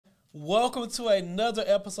Welcome to another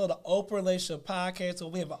episode of Open Relationship Podcast, where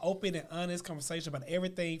we have an open and honest conversation about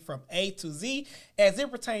everything from A to Z as it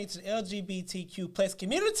pertains to the LGBTQ plus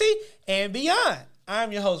community and beyond.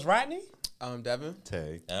 I'm your host, Rodney. I'm Devin.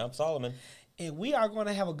 Tay. And I'm Solomon. And we are going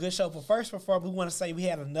to have a good show. But first, before we want to say we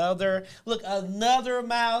had another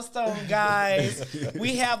milestone, guys.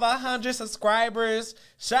 We have 100 subscribers.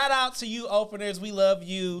 Shout out to you, openers. We love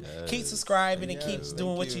you. Yes. Keep subscribing and keep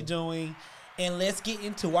doing what you're doing. And let's get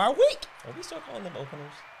into our week. Are we still calling them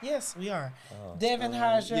openers? Yes, we are. Devin,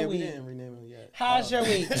 how's your week? We didn't rename them yet. How's your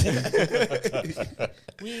week?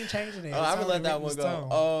 We ain't changing it. I'm gonna let that one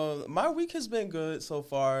go. My week has been good so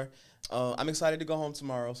far. I'm excited to go home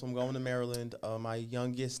tomorrow, so I'm going to Maryland. My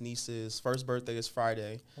youngest niece's first birthday is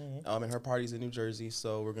Friday, and her party's in New Jersey,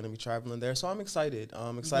 so we're gonna be traveling there. So I'm excited.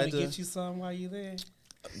 I'm excited to get you some while you're there.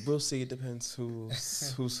 We'll see. It depends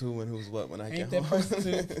who's who and who's what when I get that home.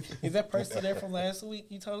 Is that person there from last week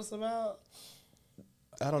you told us about?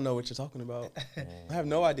 I don't know what you're talking about. I have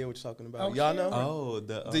no idea what you're talking about. Okay. Y'all know? Oh,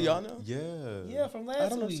 do y'all know? Yeah. Yeah, from last week. I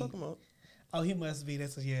don't know what you're talking about. Oh, he must be.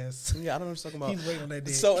 That's a yes. Yeah, I don't know what you're talking about. He's waiting on that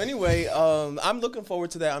dick. So anyway, I'm looking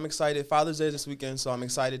forward to that. I'm excited. Father's Day is this weekend, so I'm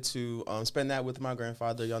excited to spend that with my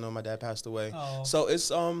grandfather. Y'all know my dad passed away. Oh. So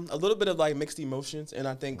it's a little bit of like mixed emotions, and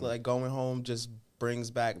I think like going home just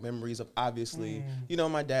brings back memories of obviously,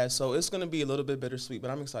 my dad. So it's gonna be a little bit bittersweet,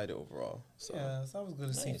 but I'm excited overall. So. Yeah, it's always good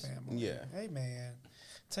to see family. Yeah. Hey man,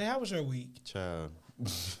 Tay, how was your week? Child.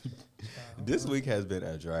 This week has been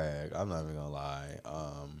a drag. I'm not even gonna lie.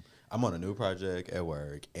 I'm on a new project at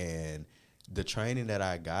work, and the training that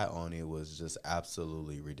I got on it was just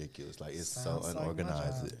absolutely ridiculous. Like, it's Sounds so like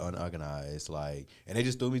unorganized. Like, and they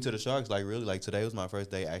just threw me to the sharks. Like, really, like today was my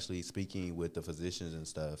first day actually speaking with the physicians and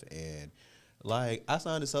stuff, and like, I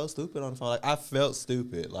sounded so stupid on the phone. Like, I felt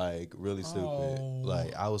stupid, like, really stupid. Oh.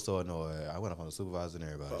 Like, I was so annoyed. I went up on the supervisor and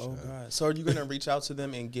everybody. Oh, God. So are you going to reach out to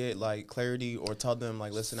them and get, like, clarity or tell them,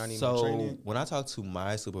 like, listen, I need more training? So when I talked to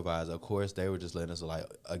my supervisor, of course, they were just letting us, like,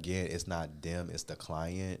 again, it's not them, it's the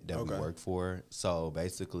client that we work for. So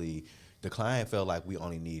basically, the client felt like we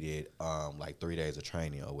only needed, like, 3 days of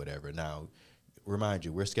training or whatever. Now, remind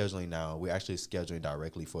you, we're actually scheduling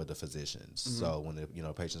directly for the physicians. So when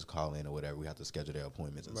the patients call in or whatever, we have to schedule their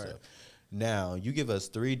appointments and stuff. Now, you give us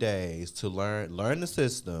 3 days to learn the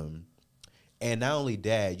system, and not only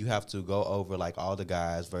that, you have to go over like all the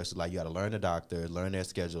guys versus like you got to learn the doctor, learn their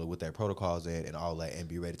schedule with their protocols in and all that, and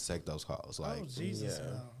be ready to take those calls. Like, Oh Jesus!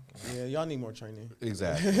 Yeah, y'all need more training.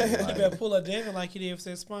 Exactly. You Like, better pull up Devin like you did for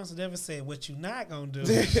that sponsor. Devin said, "What you not gonna do?"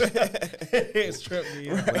 It's tripping me.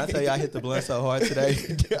 when I tell you I hit the blunt so hard today,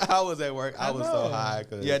 I was at work. I was so know. high.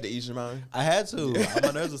 Cause You had to ease your mind? I had to.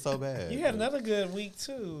 My nerves were so bad. You had another good week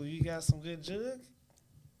too. You got some good jug.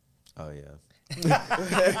 Oh, yeah.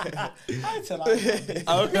 I tell y'all.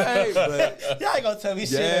 Okay, but Y'all ain't gonna tell me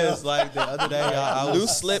shit. yes, like the other day, I was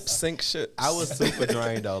Loose lips sink ships. I was super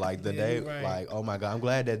drained though. Like the day, you're right. like oh my god, I'm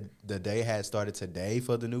glad that the day had started today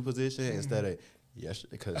for the new position instead of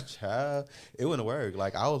yesterday. Because child, it wouldn't work.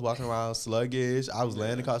 Like I was walking around sluggish. I was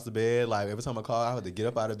laying across the bed. Like every time I called, I had to get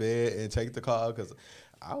up out of bed and take the call because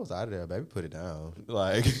I was out of there. Baby, put it down.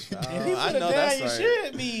 Like If he put I it know down, that's you right.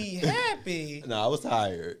 should be happy. no, I was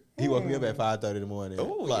tired. He woke me up at 5:30 in the morning. Oh,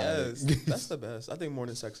 Like, yes. That's the best. I think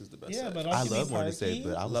morning sex is the best Yeah, sex. but don't I you love be morning perky? sex,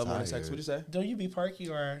 but I was love tired. morning sex. What'd you say? Don't you be perky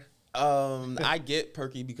or? I get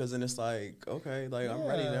perky because then it's like, okay, like I'm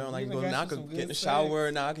ready Yeah, now. Like, you well, done now I got you can some get in the good shower.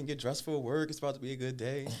 sex. Now I can get dressed for work. It's about to be a good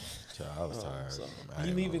day. Child, I was tired. so- I You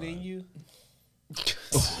ain't leave gonna it in lie. you?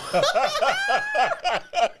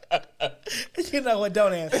 You know what?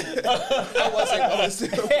 Don't answer. I wasn't going to.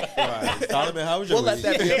 Right. Solomon, how was your We'll week?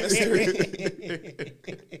 let that be a mystery.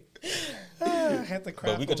 I had to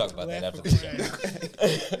cry. But we could talk about that after the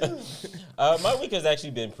show. My week has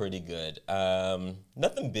actually been pretty good.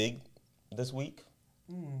 Nothing big this week.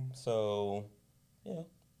 So, yeah.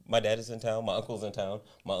 My dad is in town. My uncle's in town.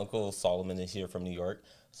 My uncle Solomon is here from New York.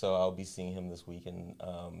 So I'll be seeing him this week and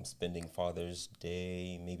spending Father's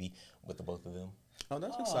Day maybe with the both of them. Oh,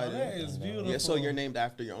 that's exciting. That is beautiful. Yeah, so you're named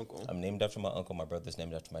after your uncle. I'm named after my uncle. My brother's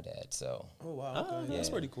named after my dad. So Oh, wow. Okay. That's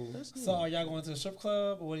yeah. pretty cool. So are y'all going to the strip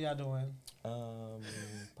club or what are y'all doing?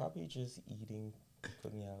 probably just eating,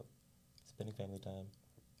 cooking out, spending family time.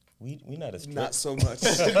 We not as Not strict. so much.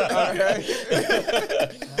 Okay.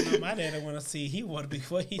 I know my dad want to see. He want to be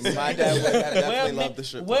what he said. My dad would definitely Where love the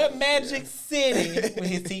strip Where club. Magic City with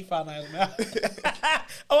his teeth falling out of his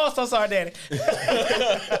mouth. Oh, I'm so sorry, Daddy.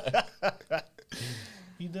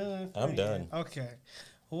 You done? I'm done. Okay.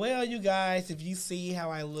 Well, you guys, if you see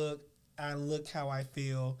how I look how I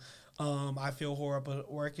feel. I feel horrible.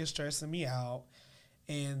 Work is stressing me out.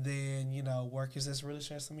 And then, you know, work is just really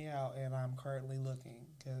stressing me out, and I'm currently looking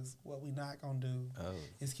because what we not going to do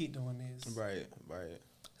is keep doing this. Right.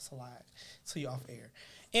 It's a lot. So you off air.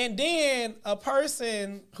 And then a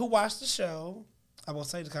person who watched the show, I will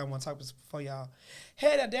say this because I want to talk this before y'all,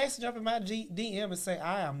 had a audacity jump in my DM and say,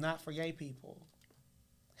 I am not for gay people.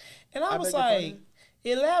 And I was like,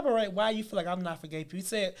 elaborate why you feel like I'm not for gay people. He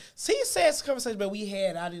said some conversation that we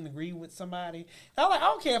had, I didn't agree with somebody. I was like, I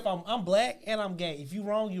don't care if I'm black and I'm gay. If you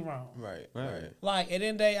wrong, you wrong. Right. Like, at the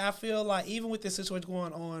end of the day, I feel like even with this situation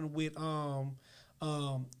going on with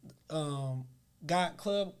God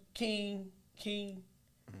Club King,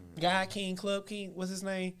 God King, Club King, what's his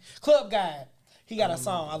name? Club God. He got a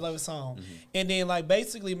song. I love his song. And then, like,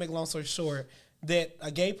 basically, make a long story short, that a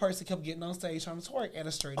gay person kept getting on stage trying to twerk at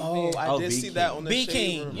a straight event. I did see that on the B Shade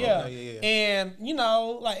King, Room. yeah. Okay, yeah. And, you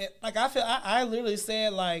know, like I literally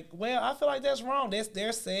said, like, well, I feel like that's wrong. That's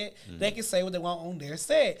their set. They can say what they want on their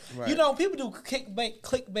set. Right. You know, people do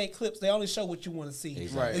clickbait clips. They only show what you want to see.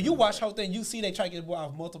 Exactly. If you watch the whole thing, you see they try to get the boy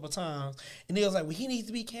off multiple times. And they was like, well, he needs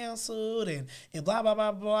to be canceled and blah, blah,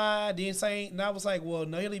 blah, blah. Then saying, and I was like, well,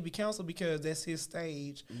 no, he'll need to be canceled because that's his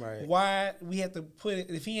stage. Right. Why we have to put it,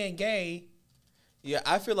 if he ain't gay. Yeah,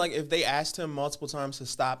 I feel like if they asked him multiple times to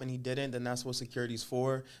stop and he didn't, then that's what security's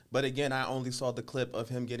for. But again, I only saw the clip of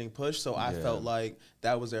him getting pushed, so I felt like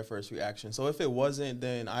that was their first reaction. So if it wasn't,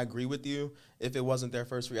 then I agree with you. If it wasn't their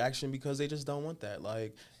first reaction, because they just don't want that.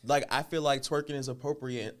 Like I feel like twerking is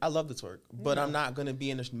appropriate. I love the twerk, but I'm not gonna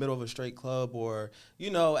be in the middle of a straight club or,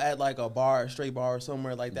 you know, at like a bar, a straight bar or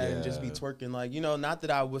somewhere like that and just be twerking. Like, you know, not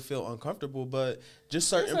that I would feel uncomfortable, but just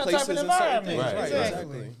certain places and certain things. Right,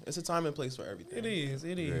 Exactly. It's a time and place for everything. It is.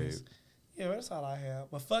 Great. Yeah, that's all I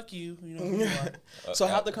have. But fuck you. You know who you are. So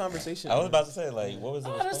how'd the conversation I was end? about to say, like, what was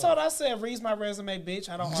the I just told I said, reads my resume, bitch.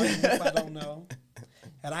 I don't argue if I don't know.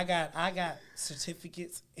 And I got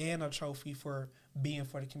certificates and a trophy for being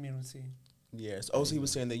for the community. Yes. OC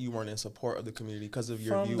was saying that you weren't in support of the community because of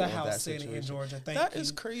your From view the on House that Senate situation. in Georgia. Thank That you.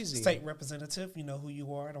 is crazy. State representative, you know who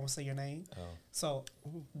you are. I don't want to say your name. Oh. So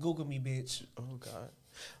Google me, bitch. Oh, God.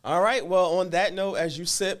 All right. Well, on that note, as you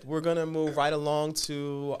sip, we're going to move right along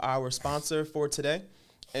to our sponsor for today.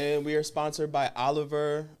 And we are sponsored by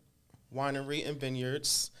Oliver Winery and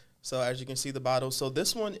Vineyards. So as you can see the bottle. So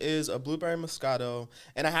this one is a blueberry Moscato.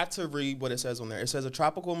 And I have to read what it says on there. It says a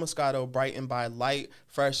tropical Moscato brightened by light,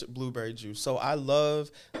 fresh blueberry juice. So I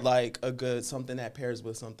love like a good something that pairs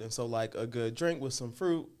with something. So like a good drink with some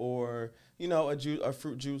fruit or, you know, a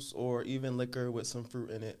fruit juice or even liquor with some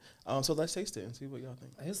fruit in it. So let's taste it and see what y'all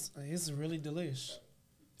think. It's really delish.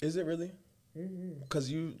 Is it really?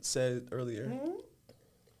 Because you said earlier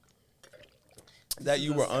that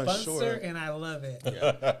you were unsure. Sponsor, and I love it.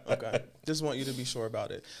 Yeah. Okay. Just want you to be sure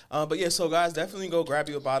about it. But yeah, so guys, definitely go grab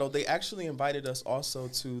you a bottle. They actually invited us also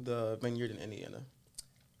to the vineyard in Indiana.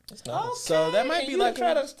 That's nice. Okay. So that might be you like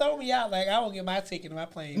try to throw me out like I won't get my ticket and my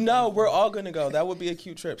plane. No, we're all gonna go. That would be a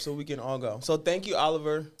cute trip, so we can all go. So thank you,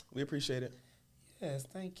 Oliver. We appreciate it. Yes,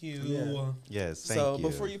 thank you. Yeah. Yes, thank So you.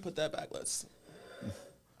 before you put that back, let's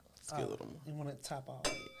get a little more. You want to top off?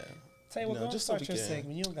 Yeah. Tell you what, No, go just so start we your can.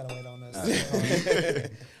 segment. You don't gotta wait on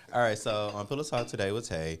us. All right, so on Pillow Talk today with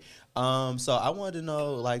Tay. So I wanted to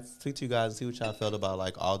know, like, speak to you guys and see what y'all felt about,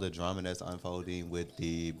 like, all the drama that's unfolding with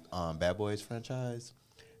the Bad Boys franchise.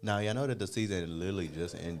 Now, y'all know that the season literally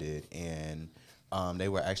just ended, and they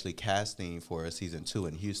were actually casting for season 2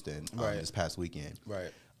 in Houston this past weekend.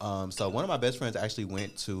 Right. So one of my best friends actually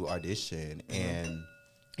went to audition, and,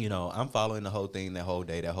 you know, I'm following the whole thing that whole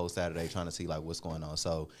day, that whole Saturday, trying to see, like, what's going on.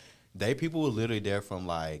 So people were literally there from,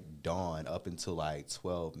 like, dawn up until, like,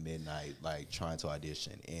 12 midnight, like, trying to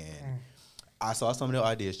audition. And I saw some of the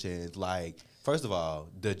auditions. Like, first of all,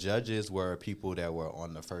 the judges were people that were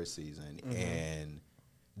on the first season, and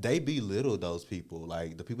they belittled those people.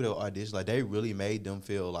 Like, the people that auditioned, like, they really made them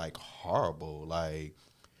feel, like, horrible. Like,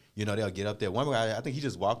 you know, they'll get up there. One guy, I think he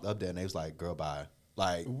just walked up there, and they was like, girl, bye.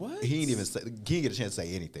 Like, What? He didn't get a chance to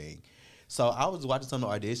say anything. So I was watching some of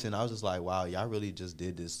the audition. I was just like, wow, y'all really just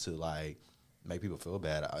did this to, like, make people feel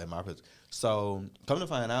bad. In my So come to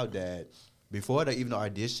find out that before the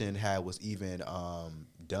audition was even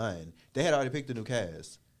done, they had already picked a new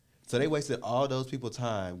cast. So they wasted all those people's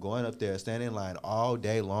time going up there, standing in line all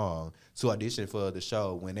day long to audition for the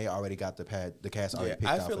show when they already got the cast already picked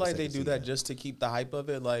out. I feel like they do that just to keep the hype of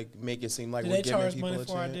it, like make it seem like Do we're they giving charge people money a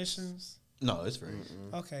for chance. auditions? No, it's free.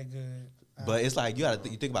 Okay, good. But it's like you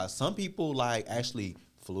think about it. Some people like actually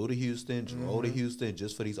flew to Houston, drove to Houston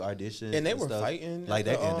just for these auditions, And they were stuff. fighting. Like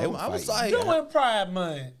they, and they were I was fighting. like, Doing Pride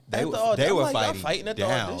Month. They were like, y'all fighting, fighting at the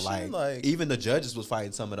down. audition? Like, even the judges was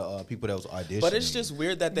fighting some of the people that was auditioning. but it's just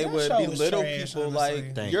weird that they That would show was belittle trash, people. honestly.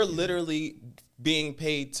 Like, Thank you're you. literally being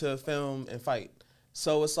paid to film and fight.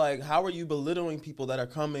 So it's like, how are you belittling people that are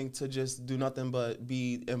coming to just do nothing but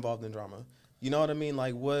be involved in drama? You know what I mean?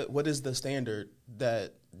 Like, what is the standard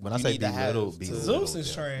that when you I say need to have belittle, to- belittle, Zeus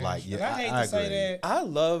is trash. Like, yeah, And I hate to say agree.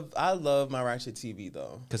 that. I love my Ratchet TV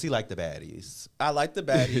though. Cause he liked the baddies. I like the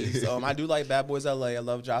baddies. I do like Bad Boys LA. I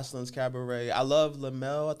love Jocelyn's Cabaret. I love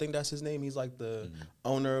Lamel. I think that's his name. He's like the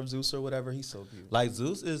owner of Zeus or whatever. He's so cute. Like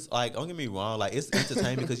Zeus is like, don't get me wrong, like it's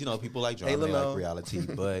entertainment because people like drama, they Lamel. like reality.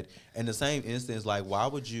 But in the same instance, like why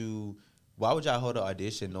would y'all hold an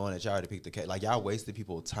audition knowing that y'all already picked the case? Like y'all wasted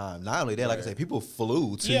people's time. Not only that, like I said, people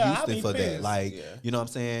flew to Yeah, I'd Houston be for that. pissed. Like, Yeah. you know what I'm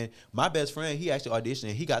saying? My best friend, he actually auditioned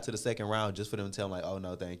and he got to the second round just for them to tell him like, oh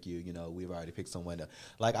no, thank you. You know, we've already picked someone.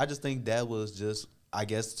 Like I just think that was just, I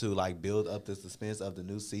guess, to like build up the suspense of the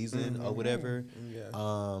new season or whatever.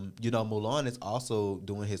 Yeah. You know, Mulan is also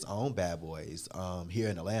doing his own Bad Boys here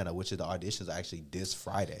in Atlanta, which is the auditions are actually this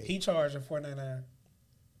Friday. He charged him $4.99.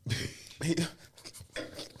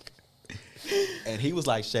 And he was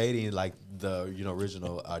like shading like the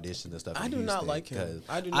original audition and stuff. I in do not Houston, like him. 'cause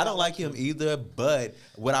I do I not don't like like him either. But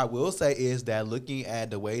what I will say is that looking at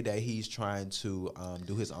the way that he's trying to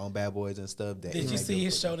do his own Bad Boys and stuff. That Did it you might see be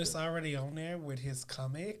his a show little that's already on there with his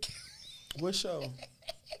comic? What show?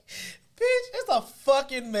 Bitch, it's a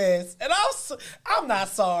fucking mess. And I'm not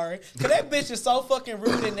sorry. Because that bitch is so fucking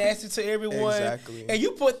rude and nasty to everyone. Exactly. And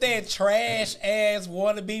you put that trash ass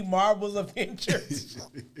wannabe Marvel's Avengers.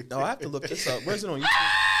 No, I have to look this up. Where's it on YouTube?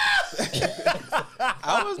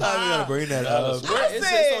 I was not even gonna bring that up. Where is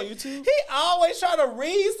this on YouTube? He always try to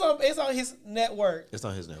read something. It's on his network. It's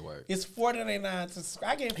on his network. It's $4.99 to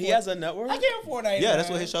subscribe. He has a network? I gave him $4.99. Yeah, that's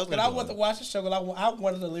what his show's But been I doing. wanted to watch the show because I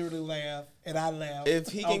wanted to literally laugh, and I laughed. If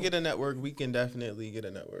he can get a network, we can definitely get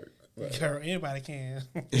a network. Right. Girl, anybody can.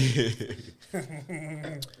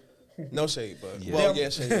 No shade, but Yeah. well, Them- yeah,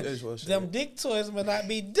 shade. There's well shade. Them dick toys may not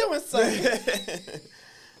be doing something.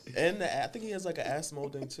 And I think he has like an ass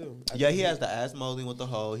molding too. Yeah, he has the ass molding with the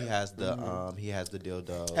hole. He has the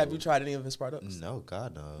dildo. Have you tried any of his products? No,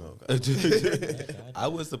 God no. Okay. I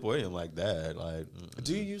would support him like that. Like,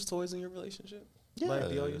 Do you use toys in your relationship? Yeah. Like,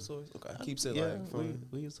 do y'all use toys? Okay. Keeps it like fun.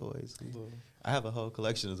 we use toys. I have a whole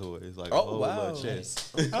collection of toys. Like, Oh, a whole wow. little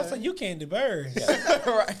chest. I was like, you can't do birds.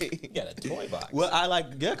 Right. You got a toy box. Well, I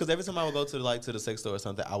because every time I would go to the sex store or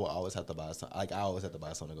something, I would always have to buy something. Like, I always have to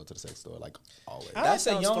buy something to go to the sex store. Like, always. I That like the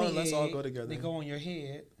sounds yoni fun. Let's all egg go together. They go on your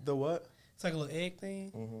head. The what? It's like a little egg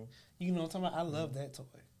thing. You know what I'm talking about? I love that toy.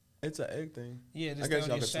 It's an egg thing. Yeah, I just guess on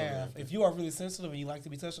y'all your could tell me shaft. after. If you are really sensitive and you like to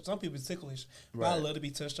be touched, some people are ticklish. But I Right. love to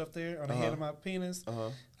be touched up there on the head of my penis.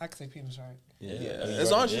 Uh-huh. I can say penis, right? Yeah. I mean, As you long as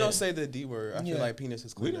you already don't did. say the D word, I feel Yeah. like penis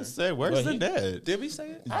is We cleaner. didn't say worse Well, than he- that. Did we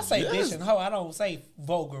say it? I say Yes. bitch and hoe. I don't say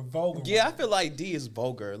vulgar. Yeah, I feel like D is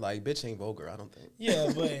vulgar. Like, bitch ain't vulgar, I don't think.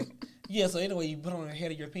 Yeah, but yeah. So anyway, you put on the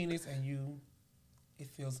head of your penis and it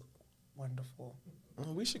feels wonderful.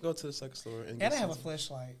 We should go to the sex store. And And I have a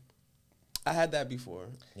fleshlight. I had that before.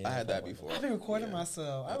 Yeah, I had that I before. I've been recording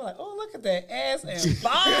myself. I'm like, oh, look at that ass and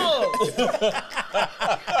balls.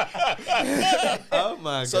 Oh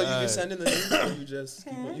my god. So you can send in the nudes, or you just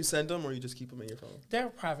you send them, or you just keep them in your phone. They're a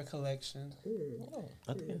private collection.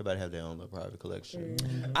 I think everybody have their own little private collection.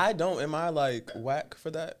 I don't. Am I like whack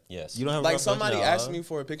for that? Yes. You don't have a Like rough somebody collection at asked all? me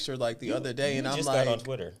for a picture like the other day, and You I'm just like, got on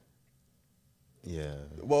Twitter. Yeah.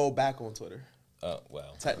 well, back on Twitter. Oh,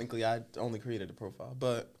 well. Technically, I only created a profile,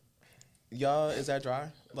 but y'all, is that dry?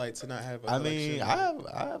 Like to not have? A I collection? mean, I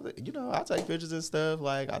have, I take pictures and stuff.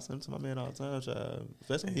 Like I send them to my man all the time, child.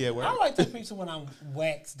 Especially when he at work. I like that picture when I'm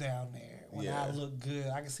waxed down there. When Yeah. I look good,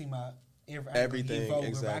 I can see my Everything, vulgar, but I can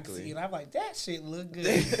exactly. see it. I'm like, that shit look good.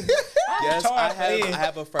 Yes, charge for I this.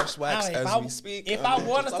 have a fresh wax If as I- we speak. If I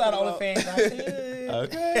want to Just start talking about- OnlyFans,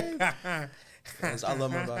 I could. Okay. Yes, I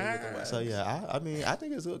love my body with the wax. So yeah, I mean, I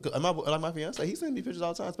think it's good. 'Cause my fiance, he sends me pictures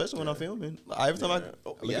all the time, especially when I'm filming. Every time I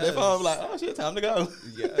look at that phone, I'm like, oh shit, time to go.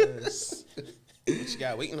 Yes. What you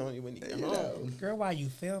got waiting on you when you get home? Girl, why you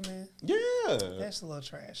filming? Yeah. That's a little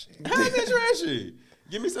trashy. How is that trashy?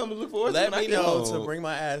 Give me something to look forward to. Let when I me get know home. to bring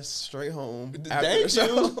my ass straight home. After Thank the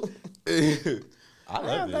show. you. I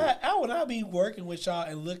love it. I would not be working with y'all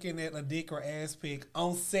and looking at a dick or ass pic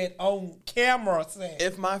on set, on camera set.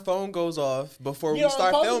 If my phone goes off before You we don't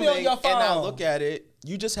start supposed to be on filming your and I phone. look at it,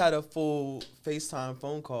 you just had a full FaceTime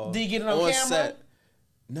phone call. Did you get it on camera? set.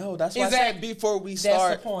 No, that's why I Exactly. said before we That's the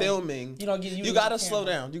start point. filming. You don't get used you to gotta the slow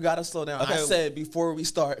camera. down. You gotta slow down. Okay. I said before we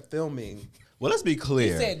start filming. Well, let's be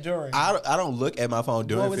clear. He said during. I don't look at my phone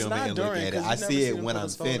during Well, it's filming not and look during, at it. 'cause I you see never it seen him when put I'm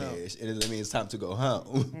his phone out. finished. It doesn't mean it's time to go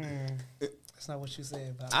home. That's not what you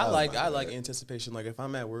said. But I like anticipation. Like if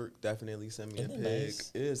I'm at work, definitely send me a Isn't it pic.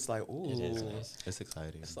 nice? It's like ooh, It is nice. It's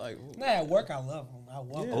exciting. It's like ooh. Nah, at work I love him. I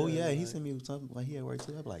love him. Oh yeah, he sent me something like he at work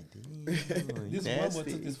too. I'm like, damn, This one boy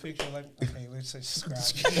took this picture like, okay, let's subscribe.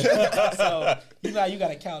 So you know you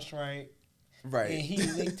got a couch, right? Right. And he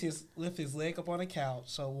lift his leg up on the couch.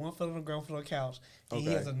 So one foot on the ground, foot on the couch, and he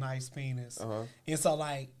Okay. has a nice penis. Uh-huh. And so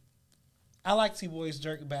like, I like to see boys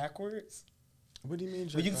jerk backwards. What do you mean?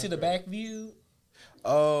 But you can see the back view.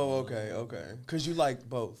 Oh, okay. Cause you like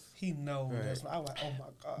both. He knows. Right. That's why I'm like, oh my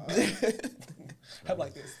god. I'm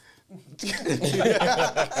like this.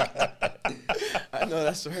 I know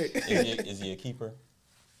that's right. Is he a keeper?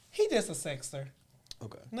 He just a sexter.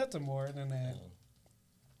 Okay. Nothing more than that.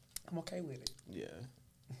 I'm okay with it. Yeah.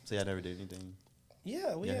 So y'all never did anything.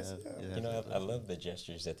 Yeah, we have. Yeah. You know, I love the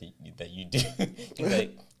gestures that you do. He's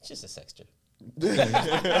like, it's just a sexter. You got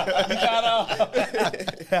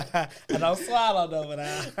I don't swallow though, but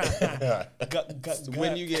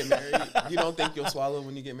When you get married, you don't think you'll swallow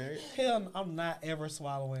when you get married? hell, I'm not ever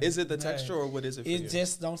swallowing. Is it the No. texture or what is it for you? It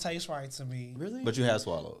just don't taste right to me. Really? But you have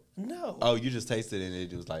swallowed. No. Oh, you just tasted it and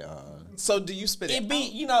it was like, So do you spit it? It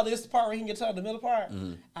be, you know, this part where he can get to the middle part.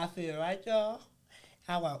 I feel right, y'all.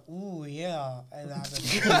 I went, ooh, yeah. And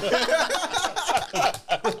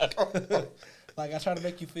like I try to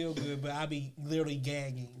make you feel good, but I be literally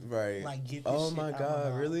gagging. Right. Like get this Oh shit my out of God,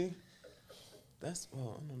 mouth. really? That's I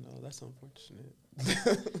don't know. That's unfortunate.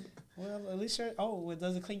 Well, at least it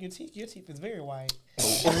doesn't clean your teeth. Your teeth is very white.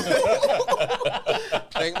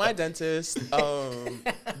 Thank my dentist.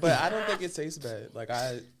 But I don't think it tastes bad. Like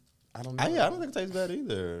I don't know. I don't think it tastes bad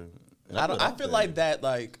either. And I feel like that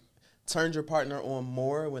like turns your partner on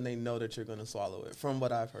more when they know that you're gonna swallow it. From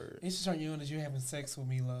what I've heard. It should turn you on that you're having sex with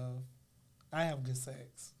me, love. I have good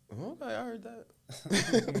sex. Okay, I heard that.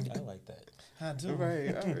 I like that. I do. Right,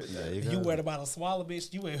 I heard There that. you You go. worried about a swallow,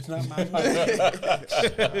 bitch? You ain't not my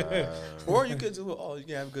partner. Or you could do it all. You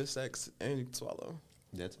can have good sex and you can swallow.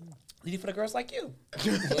 That's it. You need for the girls like you.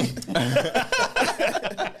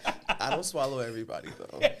 I don't swallow everybody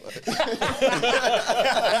though. I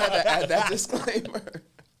had to add that disclaimer.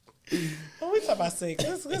 Oh, we talk about sex.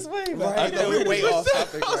 Let's wait. Right, we're way off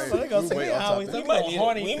topic. So they Right. gonna We're say way we off always topic.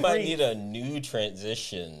 We might need a new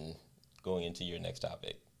transition going into your next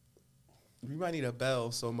topic. We might need a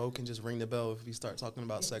bell so Mo can just ring the bell if we start talking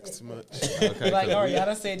about sex too much. Okay, Like, cool. all right, y'all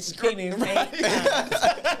done said penis 8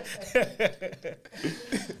 times.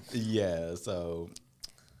 Yeah, so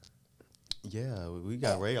we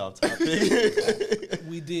got Ray off topic.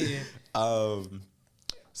 We did.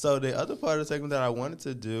 So the other part of the segment that I wanted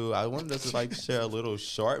to do, I wanted us to like share a little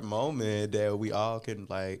short moment that we all can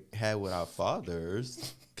like have with our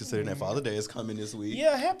fathers, considering that Father's Day is coming this week.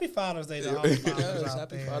 Yeah, happy Father's Day to all the fathers Yes, out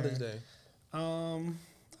happy there. Father's Day.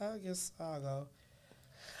 I guess I'll go.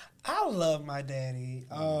 I love my daddy.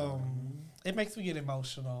 It makes me get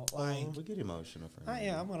emotional. Like, We get emotional for I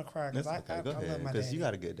am. I'm gonna cry because That's okay. Go I love ahead, my because daddy. you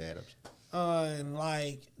got a good dad. And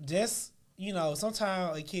like just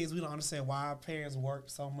sometimes like kids we don't understand why our parents work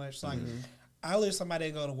so much. Like I live somebody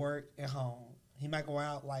that go to work at home. He might go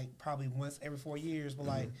out like probably once every 4 years, but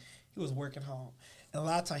like he was working home. And a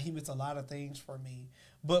lot of times he missed a lot of things for me.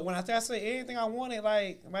 But when I say anything I wanted,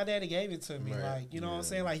 like my daddy gave it to me. Right. Like, you know what I'm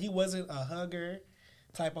saying? Like he wasn't a hugger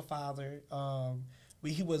type of father.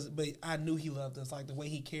 But I knew he loved us. Like the way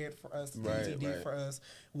he cared for us, the things he did for us.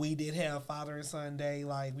 We did have Father and Son Day.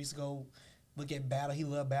 Like we used to go look at battle. He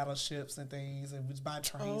loved battleships and things, and we just buy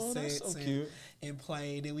train sets that's so cute. and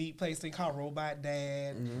play. Then we played this thing called Robot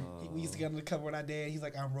Dad. We used to get under the cover with our dad. He's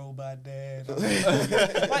like, I'm Robot Dad.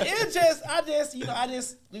 Like it's just,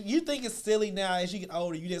 you think it's silly now as you get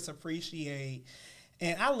older. You just appreciate.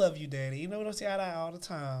 And I love you, Daddy. You know what I'm saying? I all the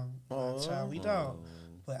time. Child, we don't.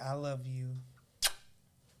 But I love you.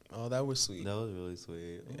 Oh, that was sweet. That was really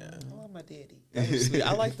sweet. Yeah. I love my daddy. That was sweet.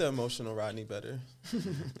 I like the emotional Rodney better.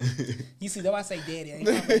 You see, though I say daddy.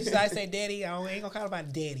 I say daddy, I ain't gonna call him my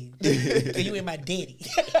daddy. Cause you ain't my daddy.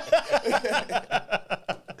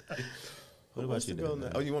 What about you,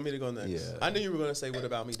 Devin? Oh, you want me to go next? Yeah. I knew you were gonna say what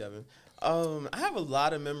about me, Devin. I have a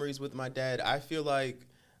lot of memories with my dad. I feel like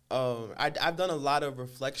I've done a lot of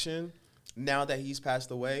reflection now that he's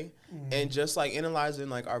passed away, and just like analyzing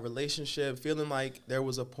like our relationship, feeling like there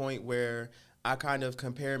was a point where I kind of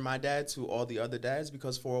compared my dad to all the other dads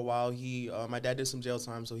because for a while my dad did some jail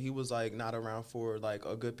time, so he was like not around for like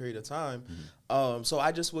a good period of time. So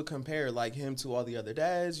I just would compare like him to all the other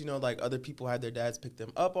dads, you know, like other people had their dads pick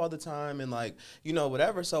them up all the time and like, you know,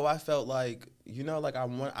 whatever. So I felt like, you know, like I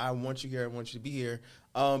want you here, I want you to be here.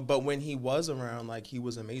 But when he was around, like he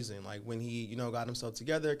was amazing. Like when he, you know, got himself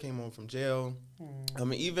together, came home from jail.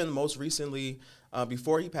 Even most recently,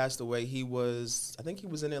 before he passed away, I think he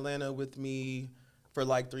was in Atlanta with me for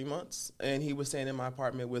like 3 months, and he was staying in my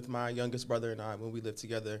apartment with my youngest brother and I when we lived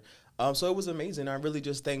together. So it was amazing. I really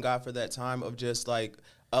just thank God for that time of just like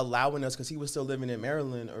allowing us, because he was still living in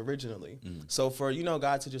Maryland originally. So for, you know,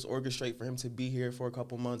 God to just orchestrate for him to be here for a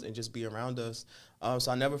couple months and just be around us.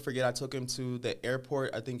 So I'll never forget, I took him to the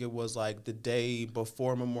airport. I think it was like the day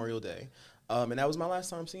before Memorial Day. And that was my last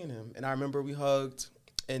time seeing him. And I remember we hugged,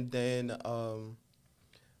 and then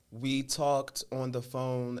we talked on the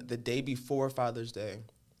phone the day before Father's Day.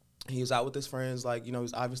 He was out with his friends, like, you know, he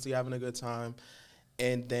was obviously having a good time.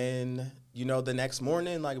 And then, you know, the next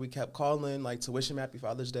morning, like, we kept calling, like, to wish him happy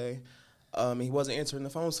Father's Day. He wasn't answering the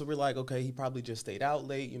phone, so we're like, okay, he probably just stayed out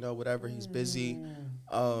late, you know, whatever, he's busy.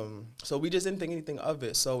 So we just didn't think anything of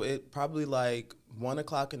it. So it probably like 1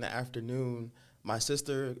 o'clock in the afternoon, my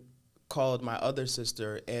sister called my other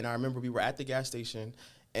sister, and I remember we were at the gas station,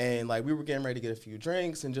 and like we were getting ready to get a few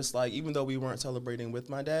drinks, and just like, even though we weren't celebrating with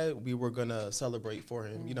my dad, we were gonna celebrate for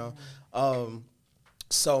him, you know.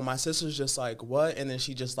 So my sister's just like, what? And then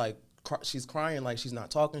she just like, she's crying, like she's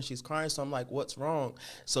not talking, she's crying. So I'm like, what's wrong?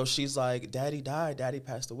 So she's like, Daddy died, Daddy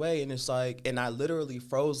passed away. And it's like, and I literally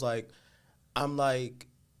froze, like, I'm like,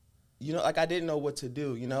 you know, like I didn't know what to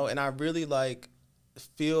do, you know. And I really like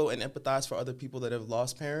feel and empathize for other people that have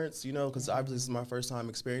lost parents, you know, because obviously this is my first time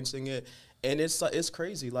experiencing it. And it's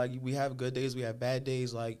crazy. Like, we have good days, we have bad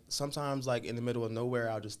days. Like, sometimes, like, in the middle of nowhere,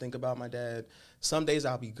 I'll just think about my dad. Some days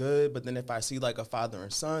I'll be good, but then if I see, like, a father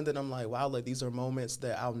and son, then I'm like, wow, like, these are moments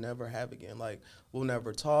that I'll never have again. Like, we'll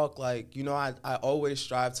never talk. Like, you know, I always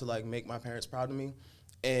strive to, like, make my parents proud of me.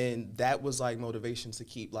 And that was, like, motivation to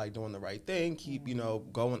keep, like, doing the right thing, keep, you know,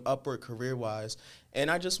 going upward career-wise. And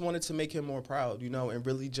I just wanted to make him more proud, you know, and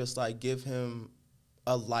really just, like, give him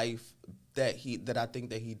a life that I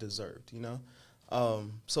think that he deserved, you know?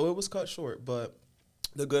 So it was cut short, but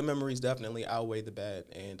the good memories definitely outweigh the bad,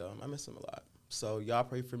 and I miss him a lot. So y'all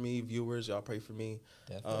pray for me, viewers, y'all pray for me.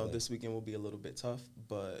 This weekend will be a little bit tough,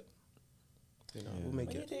 but, you know, we'll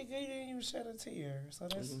make it. You didn't even shed a tear, so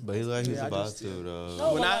that's... But he's like, he's about to, though.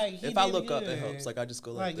 No, if I look up, it helps. Like, I just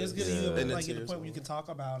go like this. Like, just get like, to the point where you can talk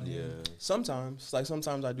about it. Yeah. Sometimes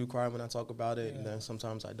I do cry when I talk about it, and then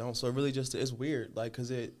sometimes I don't. So it really just, it's weird, like, because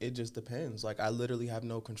it just depends. Like, I literally have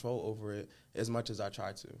no control over it as much as I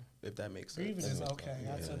try to, if that makes sense. Grieving is okay.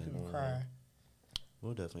 I tell people cry.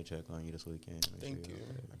 We'll definitely check on you this weekend. Thank you.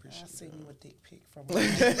 I appreciate it. I'll send you a dick pic from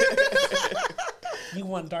You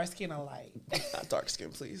want dark skin or light? Not dark skin,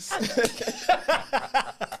 please. Oh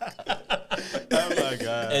my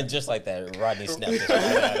God. And just like that, Rodney snapped it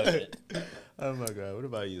right out of it. Oh my God. What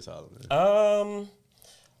about you, Solomon?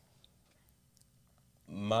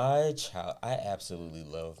 I absolutely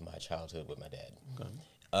love my childhood with my dad.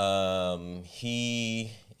 Okay.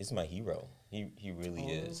 He is my hero. He really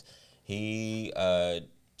is. He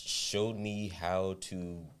showed me how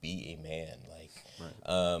to be a man, like,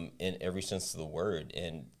 in every sense of the word.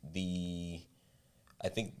 And I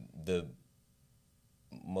think the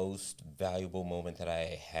most valuable moment that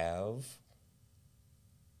I have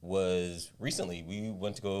was recently. We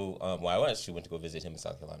went to go, I actually went to go visit him in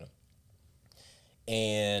South Carolina.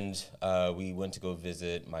 And we went to go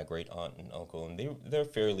visit my great aunt and uncle, and they're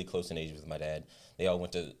fairly close in age with my dad. They all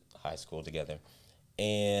went to high school together.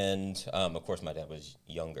 And, of course, my dad was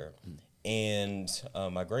younger. And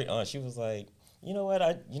my great aunt, she was like, you know what,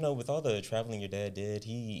 with all the traveling your dad did,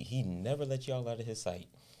 he never let y'all out of his sight.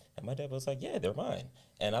 And my dad was like, yeah, they're mine.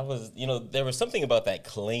 And I was, there was something about that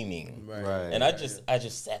claiming. Right. And I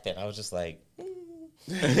just sat there, and I was just like,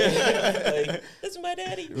 like, this is my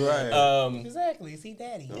daddy. Right. Exactly, see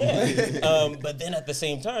daddy. Yeah. But then at the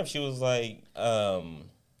same time, she was like,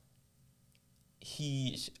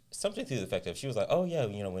 something to the effect of, she was like, oh yeah,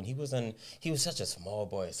 when he was such a small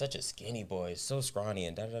boy, such a skinny boy, so scrawny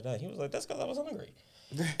and da-da-da. He was like, that's because I was hungry.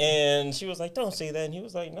 And she was like, don't say that. And he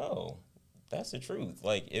was like, no, that's the truth.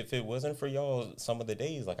 Like, if it wasn't for y'all some of the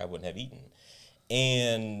days, like, I wouldn't have eaten.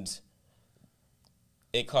 And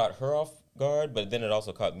it caught her off guard, but then it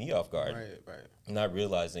also caught me off guard. Right. Not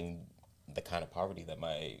realizing the kind of poverty that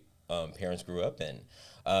my parents grew up in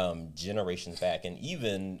generations back. And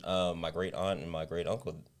even my great aunt and my great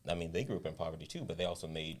uncle, I mean, they grew up in poverty too, but they also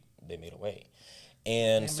made a way.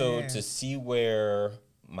 And so to see where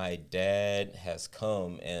my dad has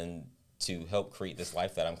come and to help create this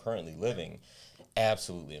life that I'm currently living,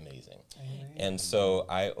 absolutely amazing. And so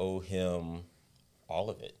I owe him all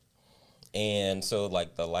of it. And so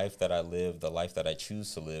like the life that I live, the life that I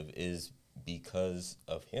choose to live is because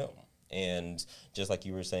of him. And just like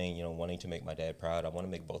you were saying, you know, wanting to make my dad proud, I want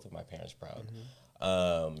to make both of my parents proud.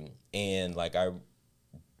 And like I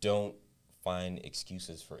don't find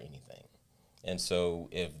excuses for anything. And so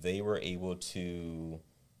if they were able to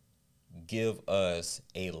give us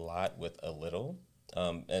a lot with a little,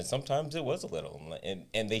 and sometimes it was a little,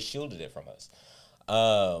 and they shielded it from us.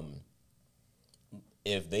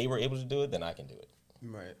 If they were able to do it, then I can do it.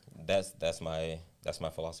 Right. That's my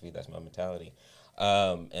philosophy. That's my mentality.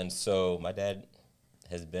 And so my dad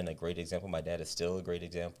has been a great example. My dad is still a great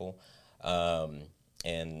example.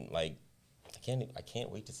 And like I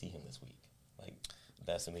can't wait to see him this week. Like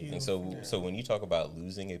that's amazing. So when you talk about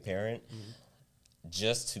losing a parent,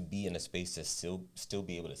 just to be in a space to still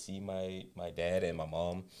be able to see my dad and my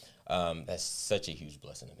mom, that's such a huge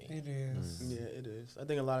blessing to me. It is. Yeah, it is. I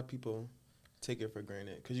think a lot of people take it for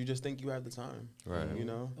granted because you just think you have the time. Right. You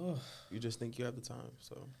know? Ugh. You just think you have the time.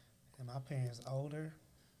 So. And my parents older.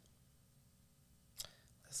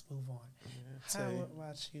 Let's move on. Yeah, How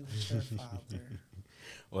about you with your father?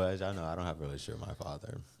 Well, as y'all know, I don't have a relationship with my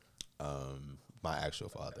father, my actual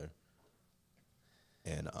father.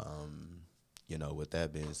 And, you know, with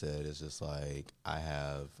that being said, it's just like I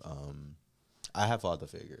have father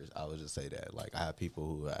figures. I would just say that. Like, I have people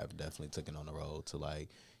who have definitely taken on the road to, like,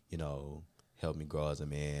 you know, help me grow as a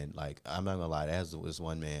man. Like, I'm not going to lie, there's this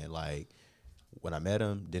one man, like, when I met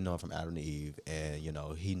him, didn't know him from Adam to Eve, and, you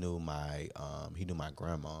know, he knew my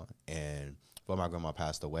grandma, and before my grandma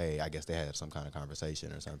passed away, I guess they had some kind of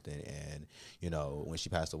conversation or something, and, you know, when she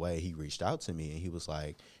passed away, he reached out to me, and he was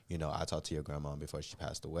like, you know, I talked to your grandma before she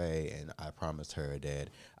passed away, and I promised her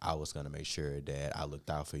that I was going to make sure that I looked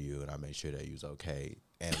out for you, and I made sure that you was okay,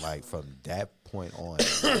 and, like, from that point on,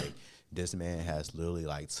 like, this man has literally,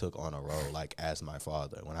 like, took on a role, like, as my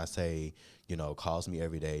father. When I say, you know, calls me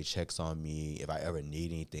every day, checks on me, if I ever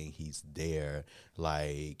need anything, he's there.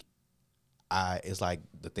 Like, it's like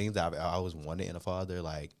the things that I've always wanted in a father,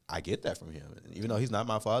 like, I get that from him. Even though he's not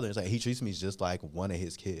my father, it's like he treats me just like one of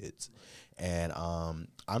his kids. And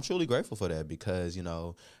I'm truly grateful for that because, you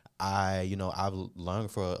know, I've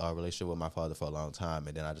longed for a relationship with my father for a long time,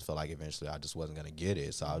 and then I just felt like eventually I just wasn't gonna get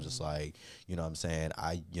it. So I was just like, you know what I'm saying?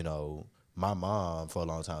 My mom for a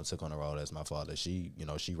long time took on the role as my father. She, you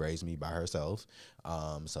know, she raised me by herself.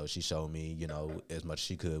 So she showed me, you know, as much as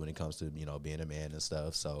she could when it comes to, you know, being a man and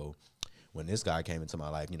stuff. So when this guy came into my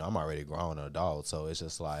life, you know, I'm already grown an adult. So it's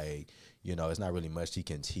just like, you know, it's not really much he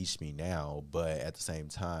can teach me now, but at the same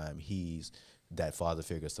time, he's that father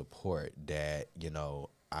figure support that, you know,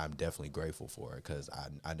 I'm definitely grateful for because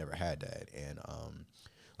I never had that. And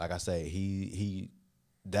like I say, he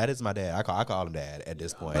that is my dad. I call him dad at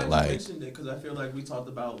this point. I mentioned it because I feel like we talked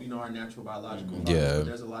about, you know, our natural biological father. Yeah. But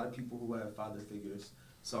there's a lot of people who have father figures.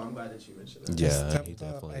 So I'm glad that you mentioned that. Yeah, he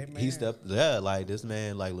definitely. Like this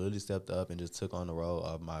man, like literally stepped up and just took on the role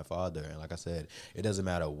of my father. And like I said, it doesn't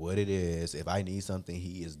matter what it is. If I need something,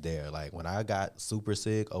 he is there. Like when I got super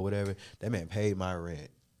sick or whatever, that man paid my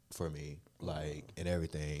rent for me, like and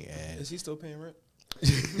everything. And is he still paying rent?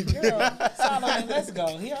 Girl, let's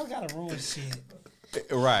go. He don't gotta ruin shit.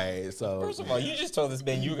 Right. So first of all, you just told this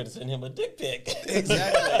man you were going to send him a dick pic.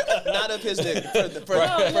 Exactly. Not of his dick. For the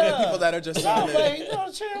people that are just sending wait, you know,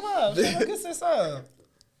 cheer him up. Look at this up.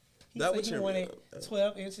 He that said he wanted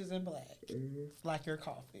 12 inches in black, like your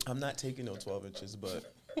coffee. I'm not taking no 12 inches,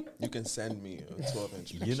 but you can send me a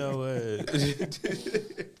 12-inch. You know what?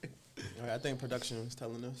 All right, I think production is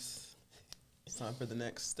telling us it's time for the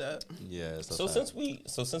next step. Yeah. So since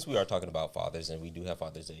we are talking about fathers and we do have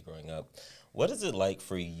Father's Day growing up, what is it like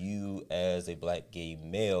for you as a black gay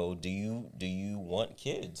male? Do you want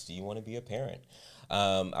kids? Do you want to be a parent?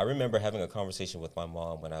 I remember having a conversation with my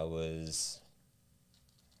mom when I was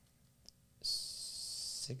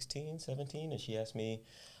 16, 17, and she asked me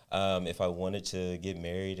if I wanted to get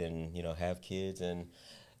married and, you know, have kids. And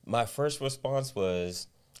my first response was,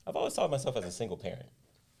 I've always thought of myself as a single parent.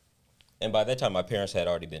 And by that time, my parents had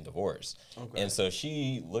already been divorced. Okay. And so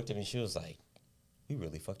she looked at me, she was like, we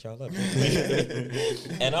really fucked y'all up.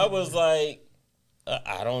 And I was like,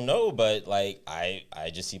 I don't know, but like, I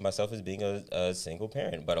just see myself as being a single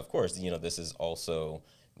parent. But of course, you know, this is also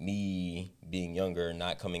me being younger,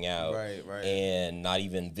 not coming out, right. and not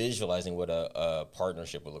even visualizing what a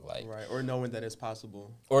partnership would look like. Right, or knowing that it's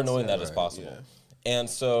possible. Or knowing that it's possible. And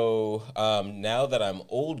so now that I'm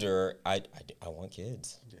older, I want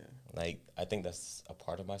kids. Yeah. Like, I think that's a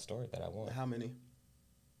part of my story that I want. How many?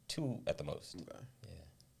 2 at the most. Okay.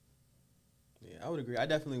 Yeah. Yeah, I would agree. I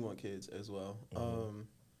definitely want kids as well.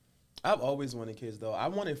 I've always wanted kids, though. I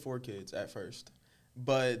wanted 4 kids at first.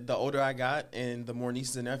 But the older I got and the more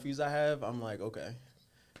nieces and nephews I have, I'm like, okay,